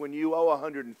 $100 when you owe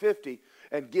 $150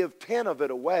 and give 10 of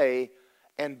it away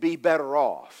and be better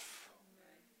off,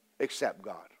 except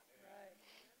God.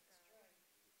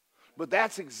 But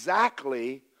that's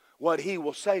exactly what he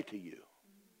will say to you.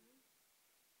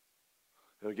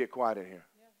 It'll get quiet in here.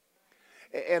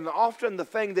 And often the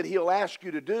thing that he'll ask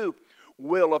you to do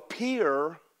will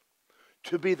appear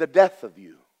to be the death of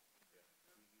you.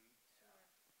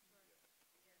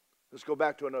 Let's go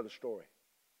back to another story.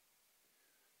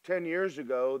 10 years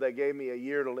ago, they gave me a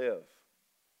year to live.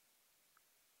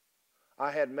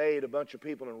 I had made a bunch of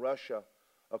people in Russia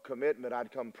a commitment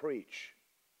I'd come preach.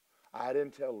 I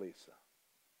didn't tell Lisa.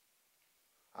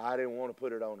 I didn't want to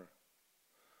put it on her.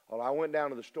 Well, I went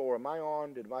down to the store. Am I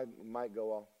on? Did my mic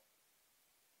go off?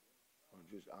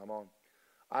 I'm on.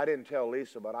 I didn't tell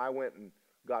Lisa, but I went and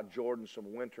got Jordan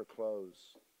some winter clothes.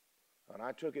 And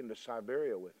I took him to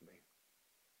Siberia with me.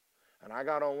 And I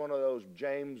got on one of those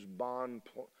James Bond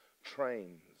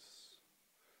trains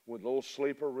with little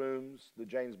sleeper rooms. The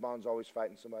James Bond's always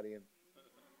fighting somebody in.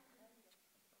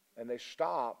 And they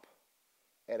stop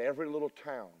at every little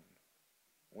town.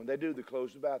 When they do, they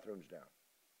close the bathrooms down.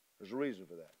 There's a reason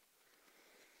for that.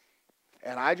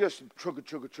 And I just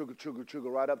chugga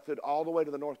right up through all the way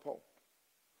to the North Pole.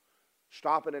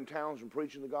 Stopping in towns and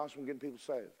preaching the gospel and getting people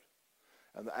saved.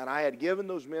 And I had given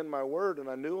those men my word, and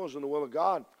I knew I was in the will of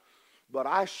God. But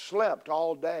I slept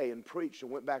all day and preached and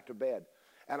went back to bed.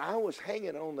 And I was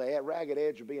hanging on the ragged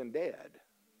edge of being dead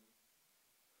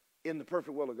in the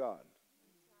perfect will of God.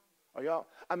 Are y'all?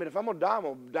 I mean, if I'm going to die, I'm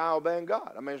going to die obeying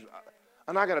God. I mean,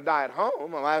 I'm not going to die at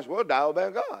home. I might as well die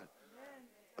obeying God.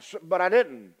 So, but I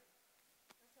didn't.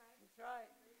 That's right.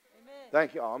 Amen.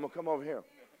 Thank you all. I'm going to come over here.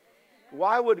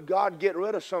 Why would God get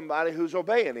rid of somebody who's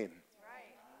obeying him?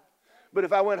 But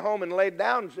if I went home and laid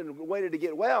down and waited to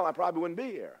get well, I probably wouldn't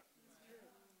be here.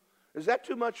 Is that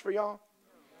too much for y'all?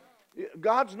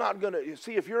 God's not going to,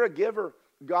 see, if you're a giver,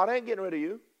 God ain't getting rid of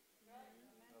you.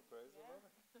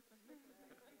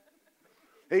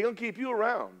 He's going to keep you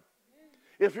around.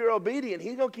 If you're obedient,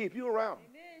 He's going to keep you around.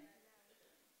 Amen.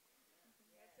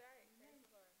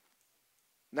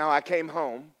 Now, I came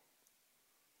home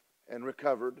and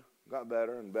recovered, got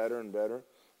better and better and better,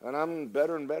 and I'm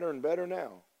better and better and better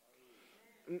now.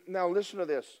 Now, listen to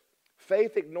this.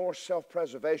 Faith ignores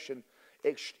self-preservation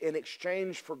in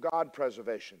exchange for God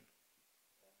preservation.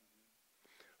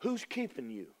 Who's keeping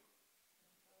you?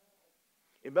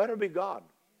 It better be God.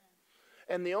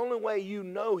 And the only way you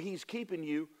know He's keeping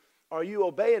you, are you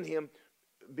obeying Him?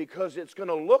 Because it's going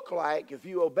to look like, if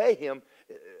you obey Him,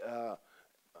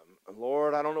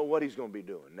 Lord, I don't know what He's going to be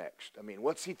doing next. I mean,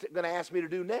 what's He going to ask me to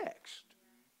do next?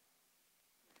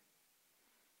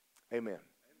 Amen.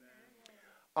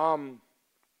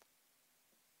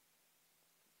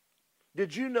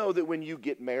 Did you know that when you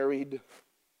get married,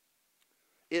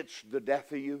 it's the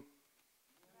death of you?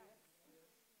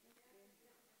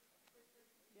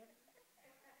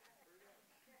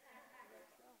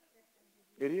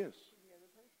 It is.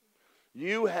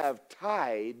 You have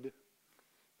tied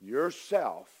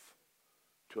yourself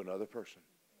to another person.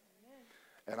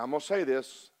 And I'm going to say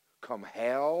this, come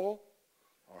hell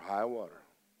or high water.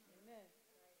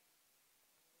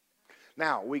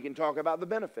 Now, we can talk about the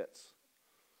benefits.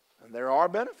 And there are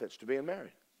benefits to being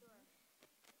married.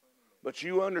 But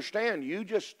you understand, you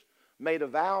just made a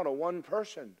vow to one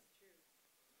person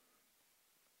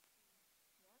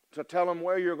to tell them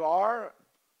where you are,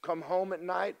 come home at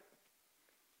night,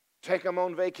 take them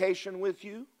on vacation with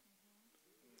you,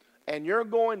 and you're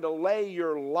going to lay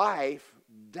your life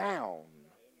down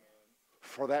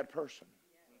for that person.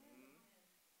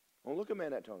 Well, look at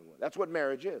man that tongue. That's what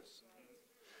marriage is.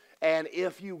 And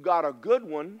if you got a good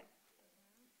one,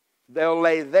 they'll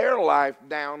lay their life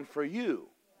down for you.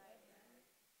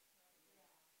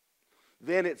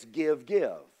 Then it's give.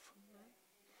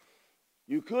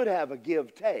 You could have a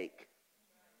give-take.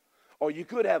 Or you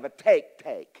could have a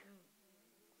take.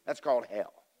 That's called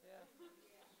hell.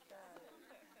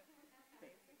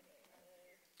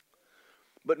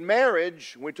 But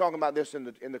marriage, we're talking about this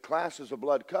in the classes of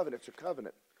blood covenant, it's a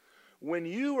covenant. When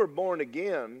you were born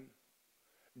again,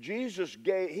 Jesus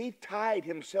He tied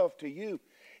Himself to you.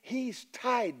 He's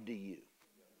tied to you.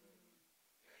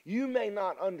 You may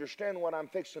not understand what I'm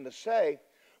fixing to say,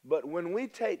 but when we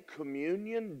take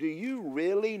communion, do you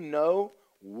really know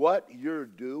what you're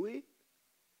doing?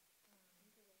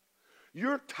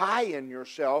 You're tying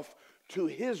yourself to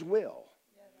His will.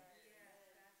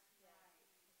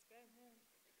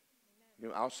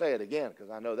 I'll say it again because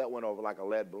I know that went over like a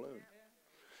lead balloon.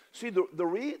 See,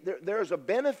 there's a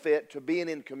benefit to being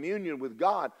in communion with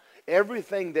God.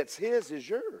 Everything that's His is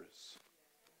yours.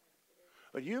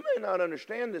 But you may not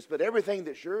understand this, but everything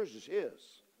that's yours is His.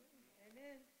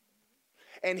 Amen.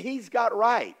 And He's got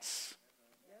rights.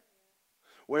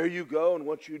 Where you go and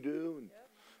what you do and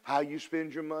how you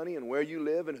spend your money and where you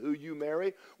live and who you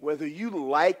marry, whether you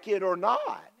like it or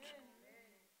not.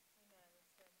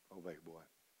 Oh, baby boy.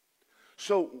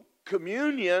 So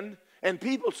communion, and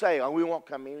people say, oh, we want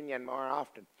communion more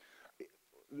often.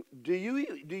 Do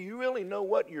you really know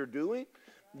what you're doing?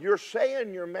 You're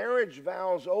saying your marriage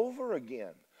vows over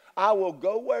again. I will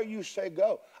go where you say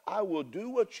go. I will do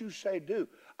what you say do.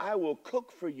 I will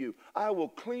cook for you. I will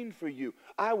clean for you.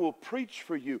 I will preach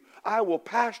for you. I will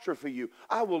pastor for you.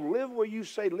 I will live where you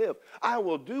say live. I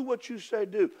will do what you say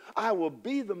do. I will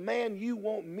be the man you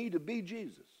want me to be,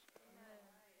 Jesus.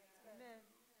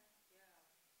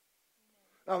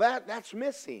 Now that's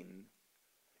missing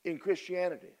in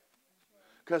Christianity.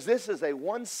 Because this is a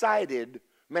one-sided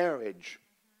marriage.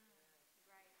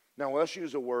 Now let's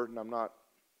use a word, and I'm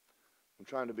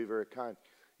trying to be very kind.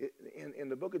 In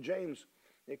the book of James,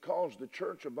 it calls the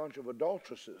church a bunch of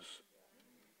adulteresses.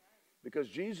 Because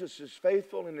Jesus is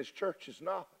faithful and His church is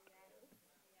not.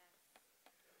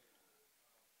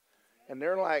 And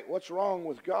they're like, what's wrong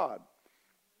with God?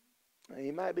 And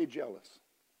He might be jealous.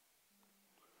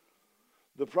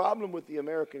 The problem with the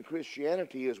American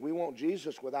Christianity is we want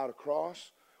Jesus without a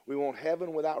cross. We want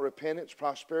heaven without repentance,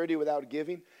 prosperity without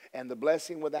giving, and the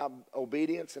blessing without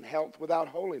obedience, and health without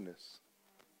holiness.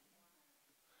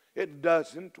 It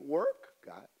doesn't work,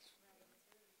 guys.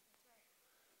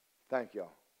 Thank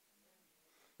y'all.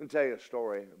 Let me tell you a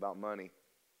story about money.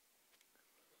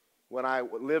 When I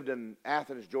lived in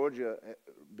Athens, Georgia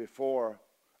before,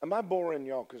 am I boring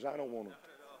y'all? Because I don't want to.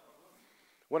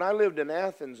 When I lived in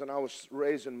Athens and I was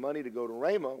raising money to go to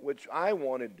Rhema, which I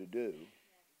wanted to do,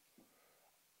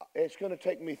 it's going to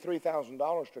take me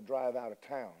 $3,000 to drive out of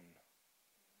town.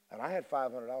 And I had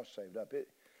 $500 saved up.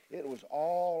 It was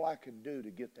all I could do to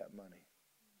get that money.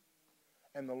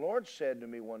 And the Lord said to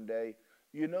me one day,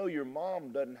 you know your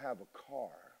mom doesn't have a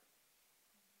car.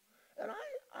 And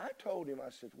I told him, I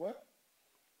said, well,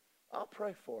 I'll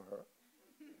pray for her.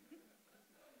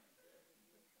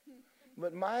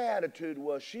 But my attitude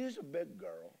was, she's a big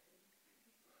girl.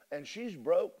 And she's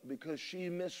broke because she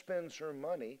misspends her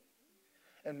money.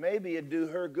 And maybe it'd do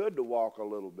her good to walk a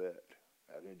little bit.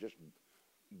 I mean, just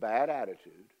bad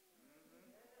attitude.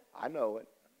 I know it.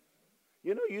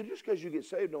 You know, you just because you get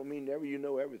saved don't mean you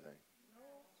know everything.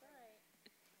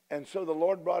 And so the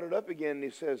Lord brought it up again, and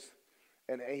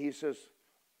he says,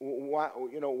 why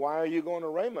are you going to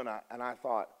Raymond? And I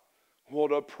thought, well,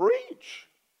 to preach.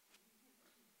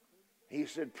 He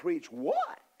said, preach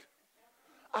what?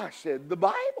 I said, the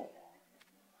Bible.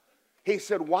 He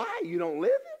said, why? You don't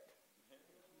live it?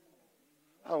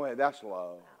 I went, that's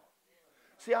low.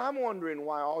 See, I'm wondering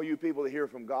why all you people that hear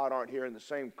from God aren't hearing the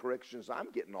same corrections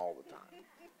I'm getting all the time.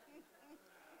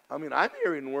 I mean, I'm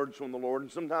hearing words from the Lord,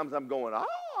 and sometimes I'm going, you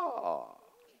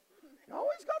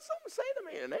always got something to say to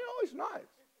me, and they're always nice.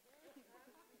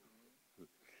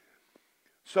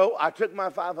 So I took my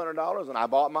 $500 and I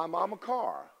bought my mom a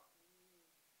car.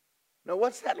 Now,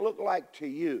 what's that look like to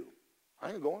you?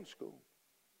 I ain't going to school.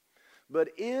 But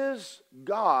is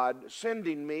God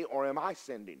sending me, or am I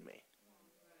sending me?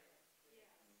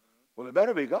 Well, it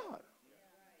better be God.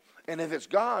 And if it's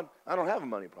God, I don't have a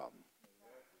money problem.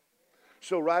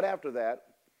 So right after that,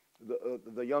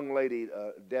 the young lady,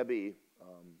 Debbie,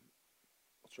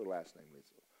 what's her last name?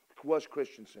 It was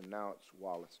Christensen, now it's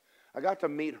Wallace. I got to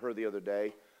meet her the other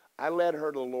day. I led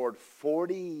her to the Lord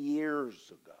 40 years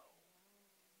ago.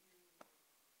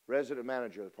 Resident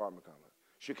manager of the apartment complex.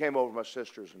 She came over to my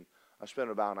sister's, and I spent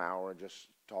about an hour just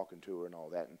talking to her and all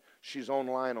that. And she's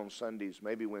online on Sundays,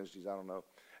 maybe Wednesdays, I don't know,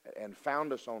 and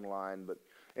found us online. But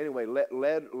anyway,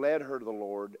 led her to the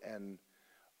Lord. And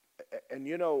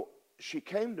you know, she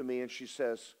came to me and she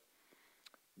says,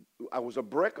 I was a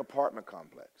brick apartment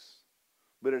complex,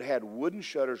 but it had wooden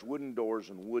shutters, wooden doors,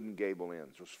 and wooden gable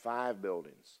ends. There was 5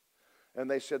 buildings.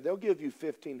 And they said, they'll give you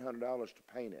 $1,500 to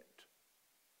paint it.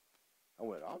 I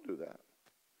went, I'll do that.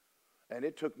 And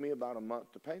it took me about a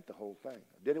month to paint the whole thing.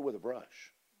 I did it with a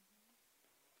brush.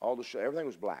 Everything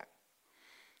was black.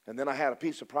 And then I had a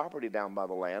piece of property down by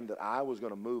the land that I was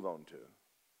going to move on to.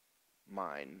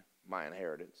 My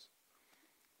inheritance.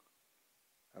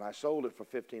 And I sold it for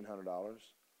 $1,500.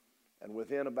 And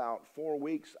within about 4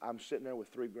 weeks, I'm sitting there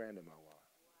with $3,000 in my wallet.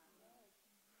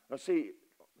 Now see,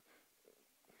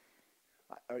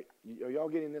 are y'all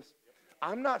getting this?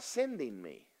 I'm not sending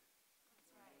me.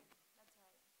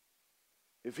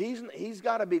 If he's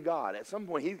got to be God. At some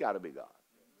point, he's got to be God.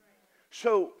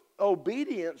 So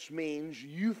obedience means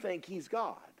you think he's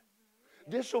God.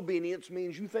 Disobedience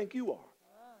means you think you are.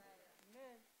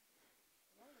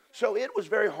 So it was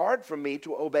very hard for me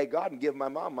to obey God and give my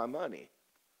mom my money.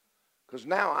 Because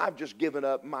now I've just given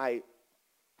up my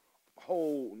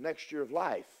whole next year of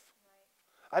life.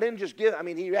 I didn't just give,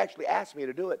 he actually asked me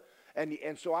to do it.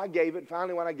 And so I gave it. And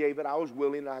finally when I gave it, I was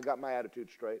willing and I got my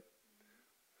attitude straight.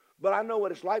 But I know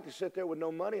what it's like to sit there with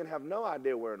no money and have no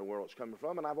idea where in the world it's coming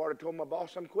from. And I've already told my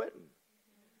boss I'm quitting.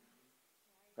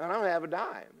 And I don't have a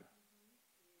dime.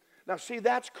 Now see,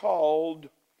 that's called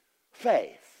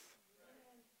faith.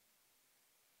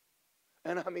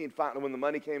 And finally when the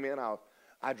money came in,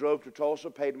 I drove to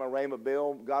Tulsa, paid my Rhema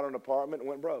bill, got an apartment, and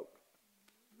went broke.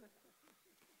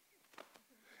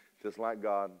 Just like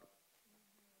God.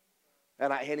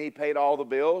 And he paid all the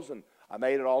bills, and I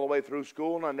made it all the way through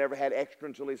school, and I never had extra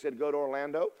until he said, go to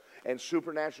Orlando. And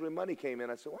supernaturally money came in.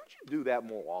 I said, why don't you do that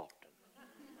more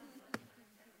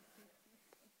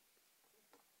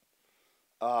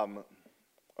often?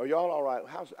 Are y'all all right?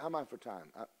 How am I for time?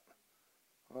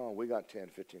 We got 10,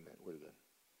 15 minutes. We're good.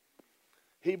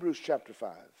 Hebrews chapter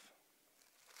 5.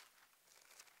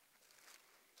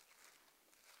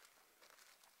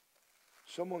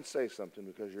 Someone say something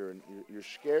because you're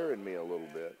scaring me a little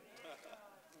bit.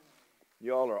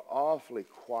 Y'all are awfully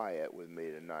quiet with me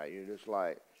tonight. You're just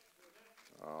like,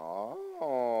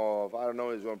 if I'd have known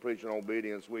he was going to preach on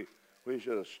obedience, we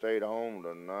should have stayed home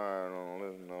tonight and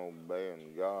listened to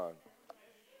obeying God.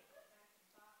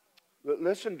 But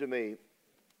listen to me.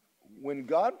 When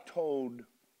God told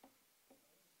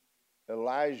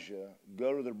Elijah,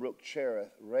 go to the brook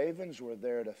Cherith, ravens were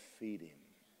there to feed him.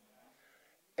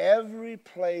 Every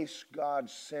place God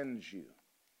sends you,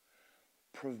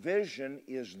 provision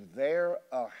is there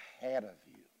ahead of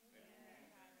you.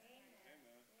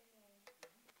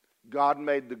 God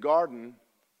made the garden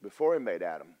before he made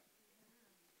Adam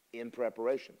in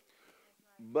preparation.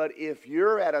 But if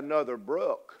you're at another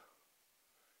brook,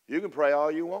 you can pray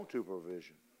all you want to for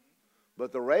provision.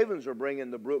 But the ravens are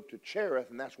bringing the brook to Cherith,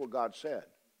 and that's what God said.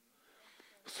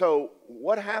 So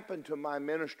what happened to my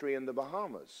ministry in the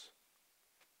Bahamas?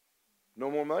 No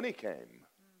more money came.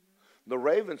 The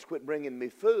Ravens quit bringing me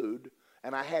food,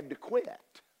 and I had to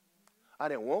quit. I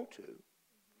didn't want to.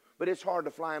 But it's hard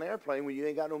to fly an airplane when you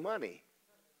ain't got no money.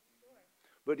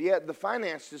 But yet the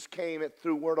finances came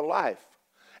through Word of Life.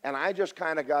 And I just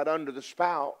kind of got under the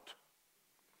spout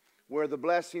where the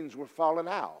blessings were falling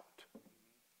out.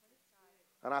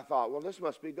 And I thought, well, this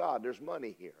must be God. There's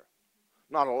money here.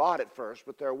 Not a lot at first,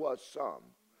 but there was some.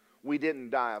 We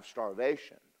didn't die of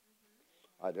starvation.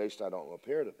 At least I don't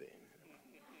appear to be.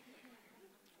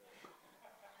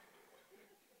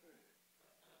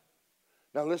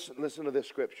 Now listen to this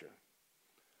scripture.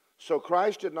 So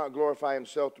Christ did not glorify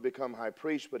himself to become high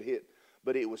priest, but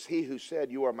it was he who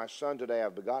said, "You are my son, today I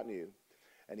have begotten you."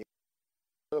 And in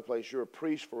another place, "You're a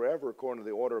priest forever according to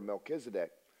the order of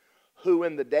Melchizedek, who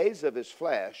in the days of his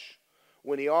flesh,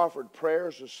 when he offered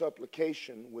prayers of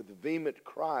supplication with vehement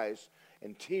cries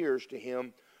and tears to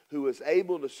him who was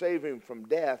able to save him from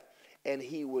death, and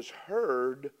he was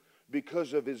heard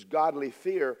because of his godly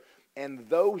fear. And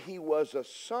though he was a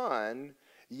son,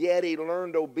 yet he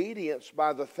learned obedience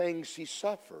by the things he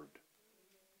suffered."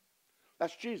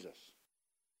 That's Jesus.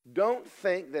 Don't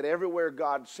think that everywhere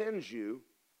God sends you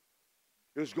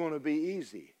is going to be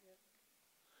easy.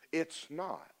 It's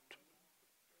not.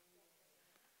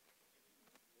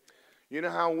 You know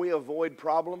how we avoid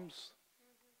problems?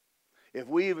 If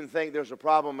we even think there's a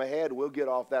problem ahead, we'll get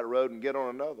off that road and get on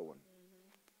another one.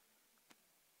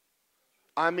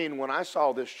 I mean, when I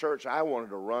saw this church, I wanted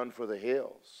to run for the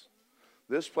hills.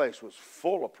 This place was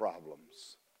full of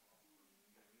problems.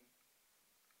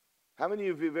 How many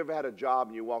of you have ever had a job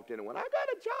and you walked in and went, "I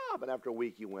got a job," and after a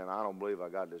week you went, "I don't believe I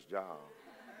got this job."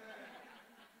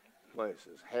 This place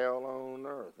is hell on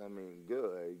earth. I mean,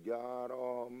 good God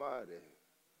Almighty.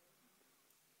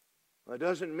 It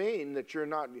doesn't mean that you're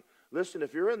not. Listen,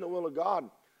 if you're in the will of God,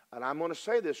 and I'm going to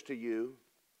say this to you,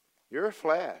 your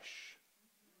flesh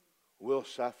will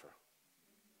suffer.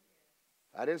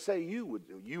 I didn't say you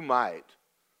would. You might.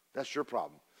 That's your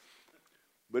problem.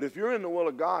 But if you're in the will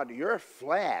of God, your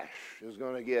flesh is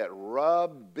going to get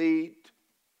rubbed, beat.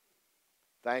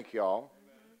 Thank y'all.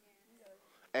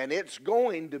 And it's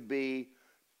going to be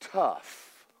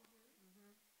tough.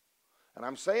 And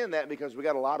I'm saying that because we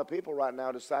got a lot of people right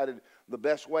now decided the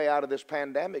best way out of this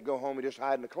pandemic, go home and just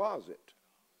hide in the closet.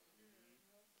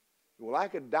 Well, I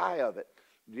could die of it.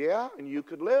 Yeah, and you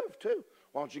could live too.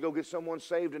 Why don't you go get someone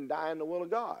saved and die in the will of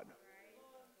God?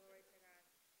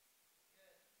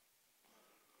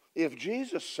 If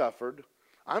Jesus suffered,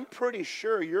 I'm pretty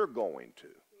sure you're going to.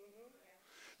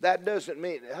 That doesn't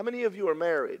mean, how many of you are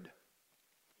married?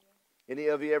 Any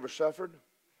of you ever suffered?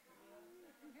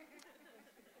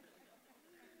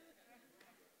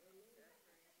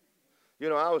 You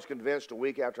know, I was convinced a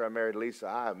week after I married Lisa,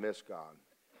 I have missed God.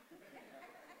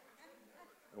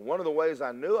 And one of the ways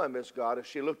I knew I missed God is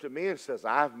she looked at me and says,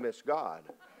 "I've missed God."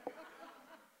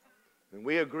 And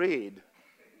we agreed.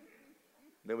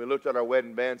 Then we looked at our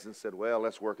wedding bands and said, "Well,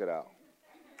 let's work it out."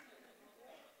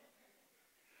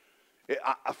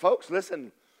 Folks,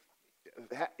 listen,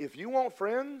 if you want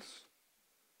friends,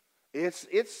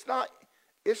 it's not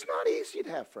easy to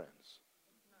have friends.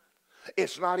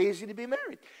 It's not easy to be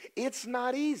married. It's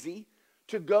not easy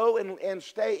to go and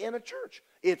stay in a church.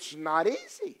 It's not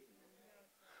easy.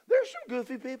 There's some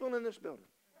goofy people in this building.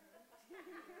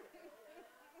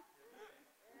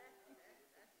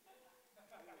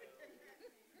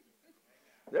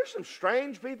 There's some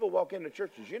strange people walk into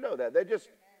churches. You know that. They just...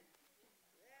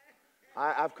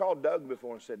 I've called Doug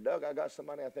before and said, "Doug, I got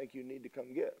somebody I think you need to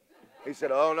come get." He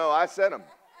said, "Oh, no, I sent him."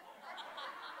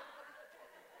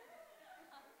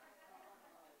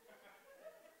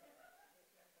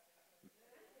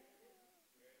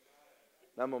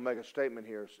 I'm going to make a statement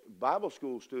here. Bible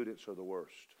school students are the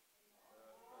worst.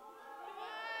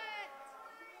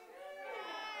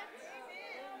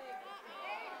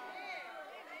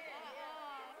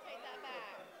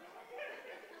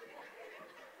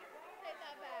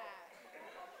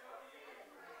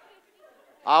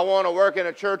 I want to work in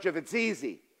a church if it's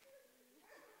easy.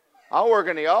 I'll work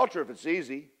in the altar if it's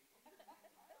easy.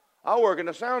 I'll work in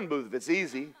the sound booth if it's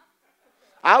easy.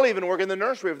 I'll even work in the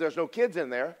nursery if there's no kids in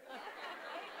there.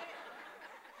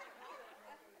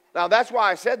 Now, that's why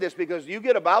I said this, because you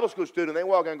get a Bible school student, they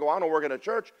walk in and go, "I want to work in a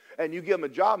church," and you give them a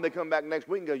job, and they come back next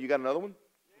week and go, "You got another one?"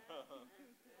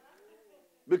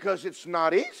 Because it's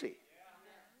not easy.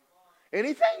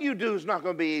 Anything you do is not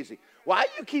going to be easy. Why do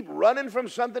you keep running from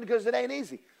something because it ain't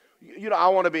easy? You know, I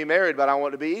want to be married, but I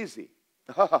want it to be easy.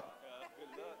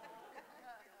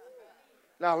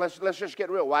 Now, let's just get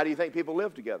real. Why do you think people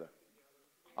live together?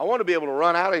 I want to be able to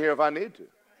run out of here if I need to.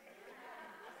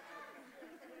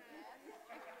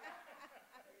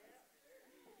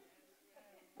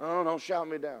 Oh, don't shout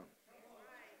me down.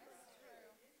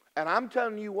 And I'm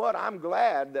telling you what, I'm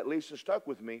glad that Lisa stuck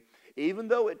with me, even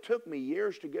though it took me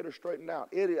years to get her straightened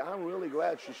out. I'm really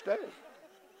glad she stayed.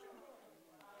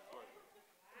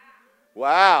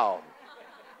 Wow.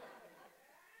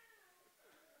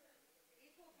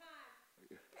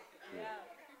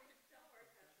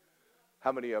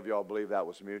 How many of y'all believe that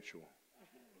was mutual?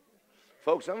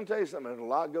 Folks, I'm going to tell you something. A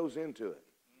lot goes into it.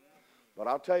 But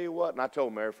I'll tell you what, and I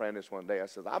told Mary Fran this one day. I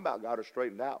said, I about got her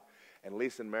straightened out. And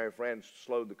Lisa and Mary Fran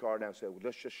slowed the car down and said, well,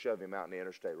 let's just shove him out in the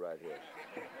interstate right here.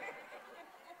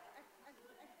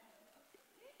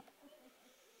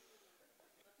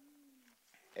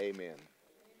 Amen.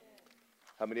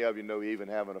 How many of you know even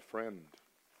having a friend,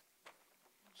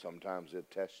 sometimes it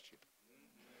tests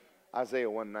you? Isaiah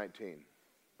 1:19.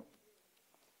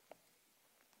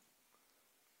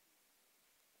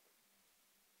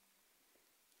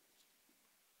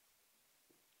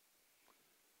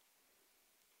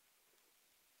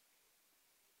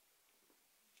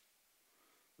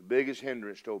 The biggest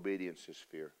hindrance to obedience is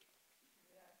fear.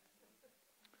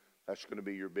 That's going to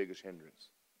be your biggest hindrance.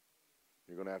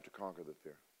 You're going to have to conquer the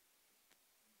fear.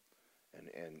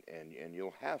 And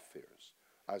you'll have fears.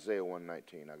 Isaiah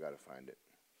 1:19, I got to find it.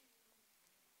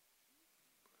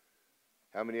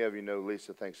 How many of you know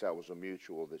Lisa thinks that was a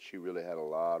mutual, that she really had a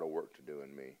lot of work to do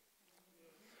in me?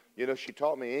 You know, she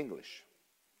taught me English.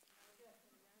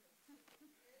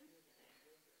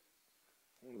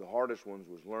 One of the hardest ones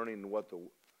was learning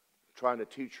trying to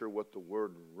teach her what the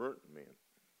word "rent" meant.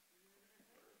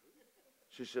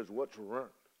 She says, what's "rent"?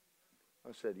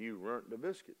 I said, you rent the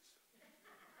biscuits.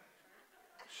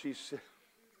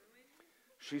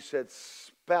 She said,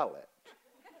 spell it.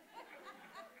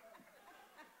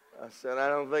 I said, I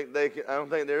don't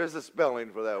think there is a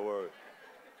spelling for that word.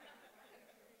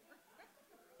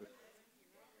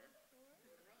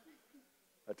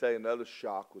 I tell you, another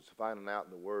shock was finding out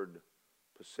the word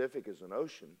Pacific is an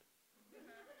ocean.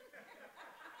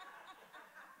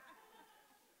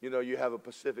 You know, you have a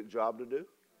Pacific job to do.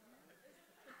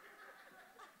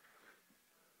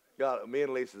 God, me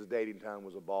and Lisa's dating time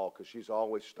was a ball because she's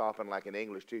always stopping like an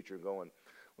English teacher going,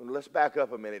 well, let's back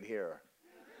up a minute here.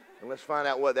 And let's find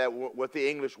out what the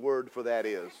English word for that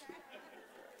is.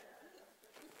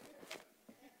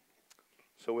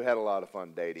 So we had a lot of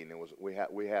fun dating. We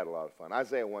had a lot of fun.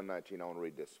 Isaiah 1:19, I want to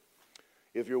read this.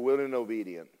 If you're willing and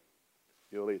obedient,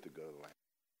 you'll eat the good of the land.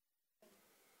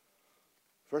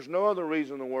 There's no other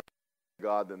reason in the world for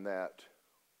God than that.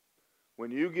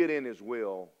 When you get in His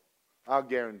will, I'll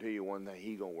guarantee you one day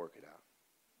He's going to work it out.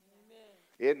 Amen.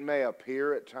 It may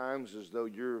appear at times as though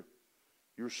you're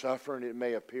suffering. It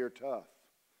may appear tough.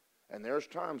 And there's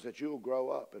times that you'll grow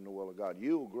up in the will of God.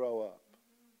 You'll grow up.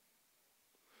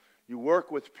 You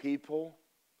work with people,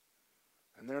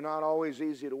 and they're not always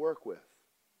easy to work with.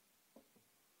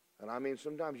 And I mean,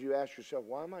 sometimes you ask yourself,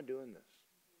 why am I doing this?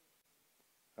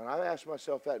 And I've asked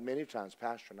myself that many times,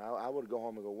 Pastor, and I would go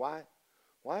home and go, why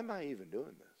am I even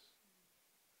doing this?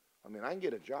 I mean, I can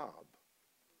get a job,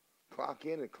 clock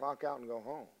in and clock out and go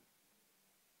home.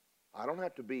 I don't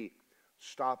have to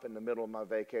stop in the middle of my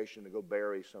vacation to go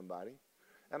bury somebody.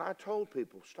 And I told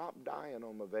people, stop dying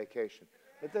on my vacation.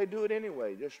 But they do it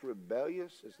anyway, just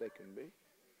rebellious as they can be.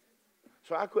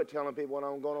 So I quit telling people when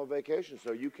I'm going on vacation,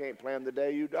 so you can't plan the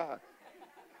day you die.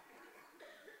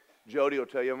 Jody will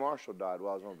tell you Marshall died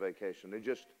while I was on vacation.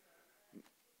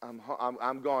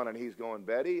 I'm gone, and he's going,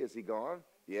 Betty, is he gone?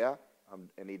 Yeah,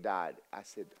 and he died. I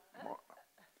said,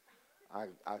 I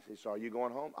said, so are you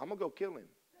going home? I'm going to go kill him.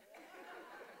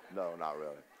 No, not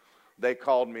really. They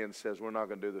called me and says, we're not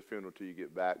going to do the funeral till you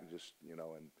get back. And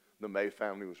the May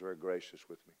family was very gracious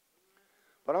with me.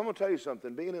 But I'm going to tell you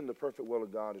something. Being in the perfect will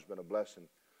of God has been a blessing.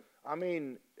 I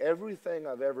mean, everything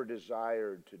I've ever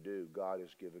desired to do, God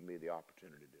has given me the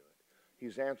opportunity to do it.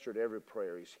 He's answered every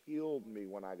prayer. He's healed me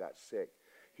when I got sick.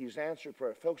 He's answered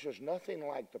prayer. Folks, there's nothing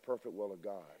like the perfect will of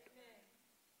God.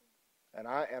 And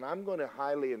I'm going to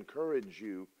highly encourage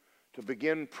you to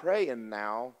begin praying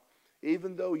now,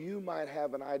 even though you might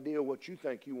have an idea what you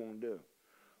think you want to do.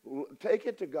 Take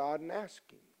it to God and ask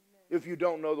Him. If you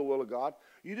don't know the will of God,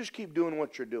 you just keep doing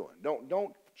what you're doing.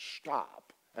 Don't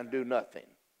stop and do nothing.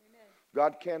 Amen.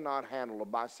 God cannot handle a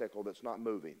bicycle that's not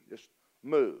moving. Just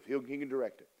move. He can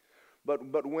direct it.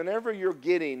 But whenever you're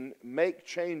make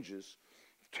changes,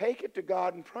 take it to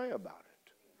God and pray about it.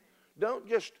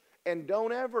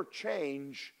 Don't ever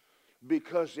change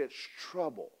because it's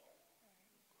trouble.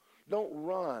 Don't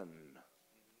run.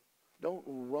 Don't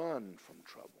run from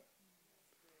trouble.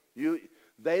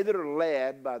 They that are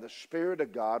led by the Spirit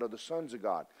of God are the sons of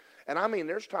God. And I mean,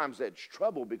 there's times that it's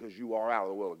trouble because you are out of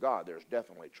the will of God. There's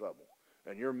definitely trouble.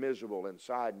 And you're miserable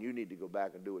inside, and you need to go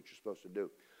back and do what you're supposed to do.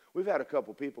 We've had a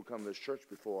couple people come to this church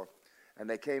before, and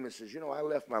they came and says, you know, I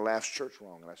left my last church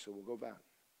wrong. And I said, well, go back.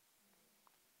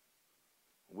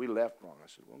 We left wrong. I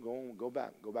said, well, go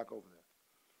back over there.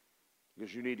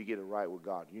 Because you need to get it right with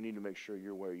God. You need to make sure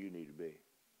you're where you need to be.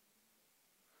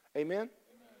 Amen? Amen.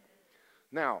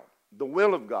 Now, the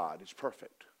will of God is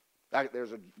perfect.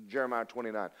 There's a Jeremiah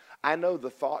 29. I know the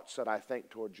thoughts that I think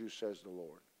towards you, says the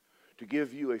Lord, to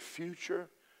give you a future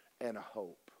and a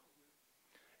hope.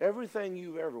 Everything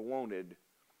you've ever wanted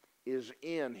is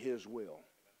in His will.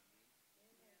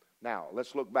 Now,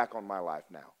 let's look back on my life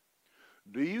now.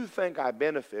 Do you think I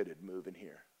benefited moving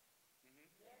here?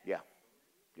 Yeah.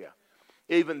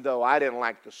 Even though I didn't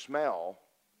like the smell,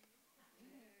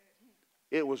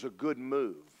 it was a good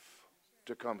move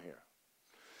to come here.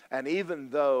 And even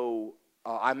though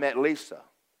I met Lisa,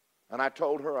 and I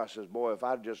told her, I says, boy, if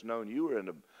I'd just known you were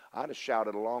I'd have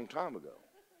shouted a long time ago.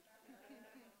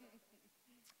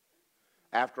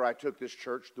 After I took this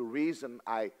church, the reason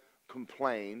I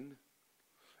complained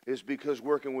is because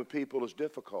working with people is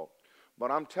difficult. But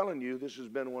I'm telling you, this has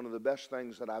been one of the best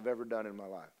things that I've ever done in my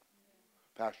life,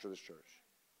 pastor this church.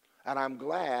 And I'm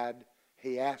glad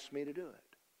He asked me to do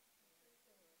it.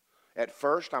 At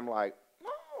first, I'm like,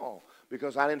 no,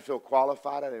 because I didn't feel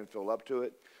qualified. I didn't feel up to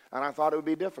it. And I thought it would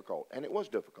be difficult. And it was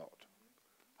difficult.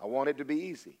 I want it to be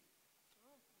easy.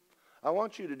 I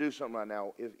want you to do something right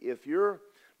now. If your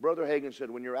Brother Hagin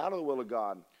said, when you're out of the will of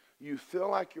God, you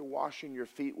feel like you're washing your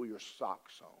feet with your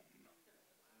socks on.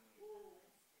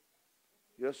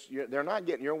 They're not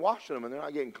getting, you're washing them and they're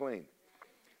not getting clean.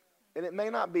 And it may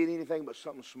not be anything but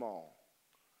something small.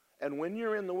 And when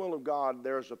you're in the will of God,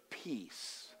 there's a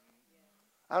peace.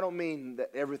 I don't mean that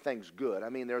everything's good. I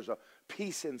mean there's a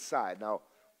peace inside. Now,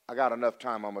 I got enough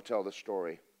time, I'm going to tell this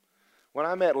story. When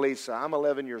I met Lisa, I'm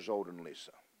 11 years older than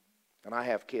Lisa. And I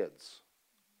have kids.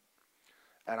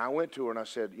 And I went to her and I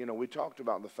said, you know, we talked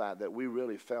about the fact that we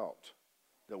really felt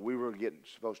that we were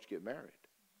supposed to get married.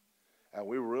 And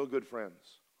we were real good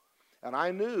friends. And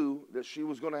I knew that she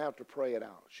was going to have to pray it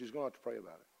out. She's going to have to pray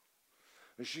about it.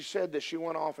 And she said that she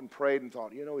went off and prayed and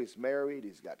thought, you know, he's married,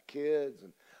 he's got kids,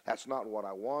 and that's not what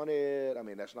I wanted. I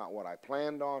mean, that's not what I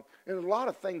planned on. And a lot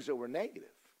of things that were negative.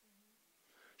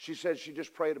 She said she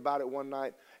just prayed about it one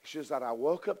night. She said, I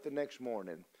woke up the next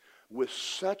morning with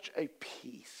such a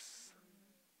peace.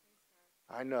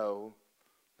 I know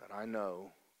that I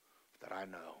know that I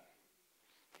know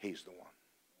he's the one.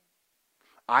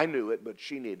 I knew it, but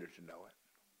she needed to know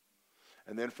it.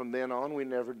 And then from then on, we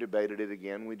never debated it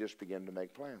again. We just began to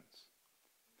make plans.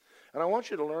 And I want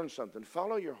you to learn something.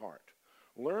 Follow your heart.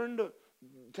 Learn to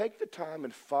take the time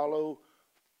and follow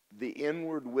the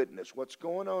inward witness. What's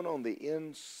going on the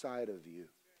inside of you.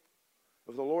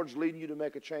 If the Lord's leading you to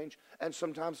make a change, and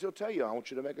sometimes He'll tell you, I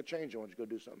want you to make a change. I want you to go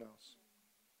do something else.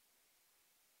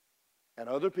 And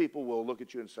other people will look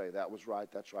at you and say, that was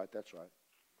right, that's right, that's right.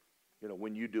 You know,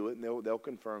 when you do it, and they'll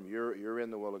confirm you're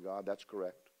in the will of God. That's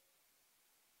correct.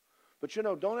 But, you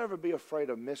know, don't ever be afraid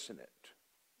of missing it.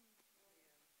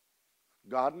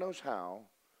 God knows how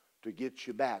to get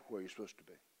you back where you're supposed to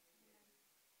be.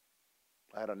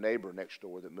 I had a neighbor next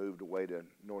door that moved away to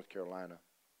North Carolina.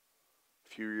 A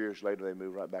few years later, they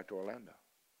moved right back to Orlando.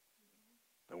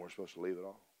 They weren't supposed to leave at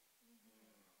all.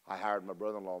 I hired my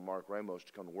brother-in-law, Mark Ramos,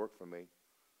 to come to work for me.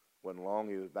 Wasn't long,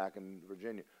 he was back in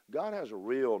Virginia. God has a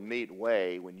real neat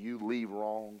way when you leave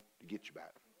wrong to get you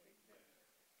back.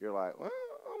 You're like, well,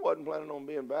 I wasn't planning on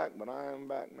being back, but I am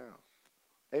back now.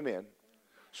 Amen.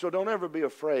 So don't ever be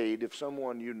afraid if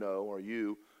someone you know or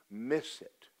you miss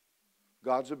it.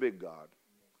 God's a big God.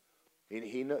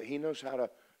 He knows how to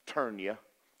turn you.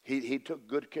 He took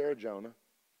good care of Jonah.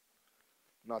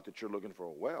 Not that you're looking for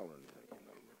a well or anything.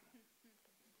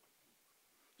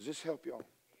 Does this help y'all?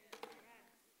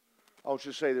 I want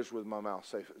you to say this with my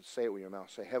mouth. Say it with your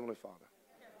mouth. Say, Heavenly Father,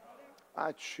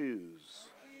 I choose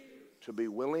to be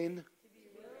willing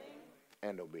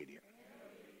and obedient.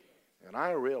 And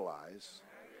I realize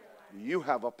you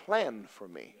have a plan for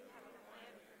me.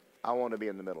 I want to be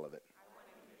in the middle of it.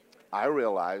 I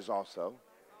realize also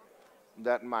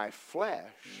that my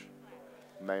flesh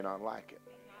may not like it.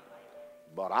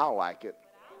 But I'll like it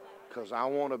because I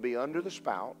want to be under the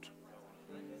spout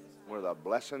where the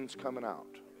blessing's coming out.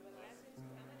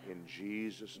 In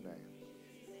Jesus' name.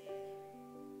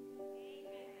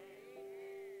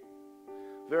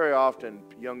 Very often,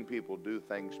 young people do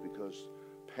things because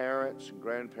parents and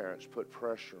grandparents put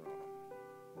pressure on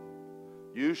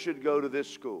them. You should go to this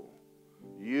school.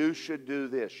 You should do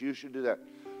this. You should do that.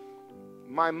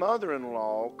 My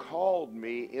mother-in-law called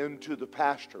me into the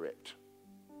pastorate.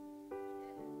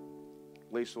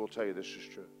 Lisa will tell you this is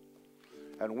true.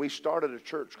 And we started a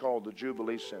church called the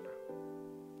Jubilee Center.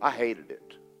 I hated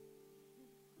it.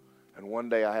 And one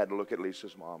day I had to look at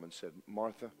Lisa's mom and said,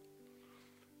 Martha,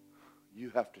 you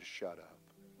have to shut up.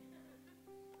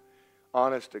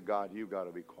 Honest to God, you got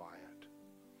to be quiet.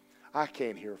 I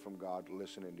can't hear from God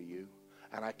listening to you,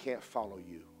 and I can't follow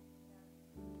you.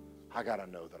 I got to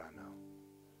know that I know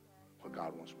what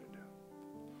God wants me to do.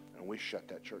 And we shut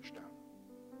that church down.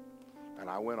 And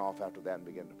I went off after that and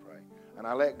began to pray. And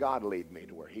I let God lead me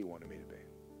to where he wanted me to be.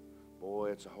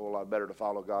 Boy, it's a whole lot better to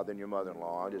follow God than your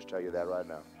mother-in-law. I'll just tell you that right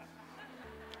now.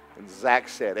 And Zach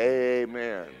said,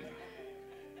 amen.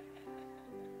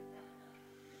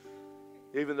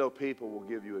 Even though people will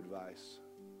give you advice,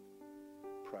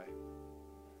 pray.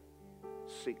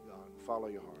 Seek God. Follow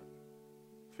your heart.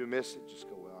 If you miss it, just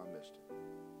go, well, I missed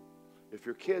it. If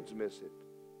your kids miss it,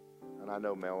 and I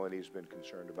know Melanie's been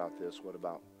concerned about this, what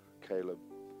about Caleb?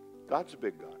 God's a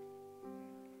big God.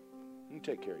 You can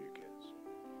take care of your kids.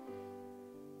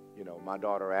 You know, my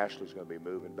daughter Ashley's going to be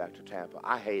moving back to Tampa.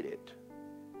 I hate it.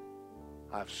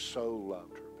 I've so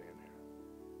loved her being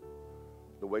here.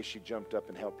 The way she jumped up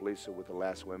and helped Lisa with the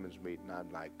last women's meeting,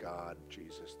 I'm like, God,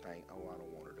 Jesus, I don't want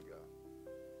her to go.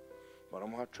 But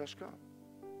I'm going to trust God.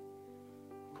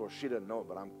 Of course, she doesn't know it,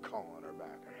 but I'm calling her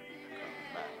back.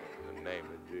 Come back in the name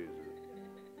of Jesus.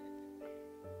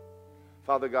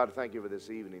 Father God, thank you for this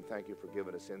evening. Thank you for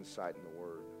giving us insight in the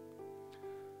Word.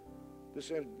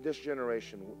 This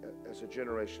generation, as a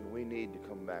generation, we need to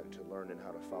come back to learning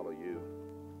how to follow you.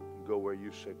 Go where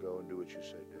you say go and do what you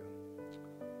say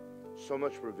do. So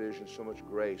much provision, so much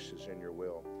grace is in your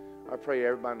will. I pray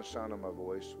everybody in the sound of my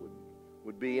voice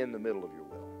would be in the middle of your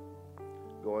will.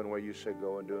 Going where you say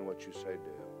go and doing what you say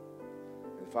do.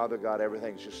 And Father God,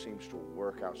 everything just seems to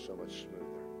work out so much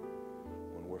smoother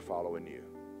when we're following you.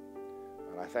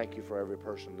 And I thank you for every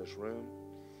person in this room,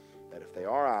 that if they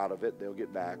are out of it, they'll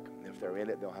get back. If they're in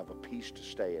it, they'll have a peace to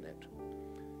stay in it.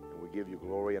 And we give you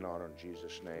glory and honor in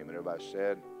Jesus' name. And everybody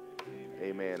said,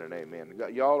 amen and amen.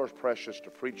 Y'all are precious to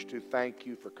preach to. Thank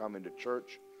you for coming to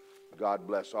church. God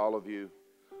bless all of you.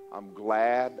 I'm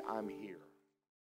glad I'm here.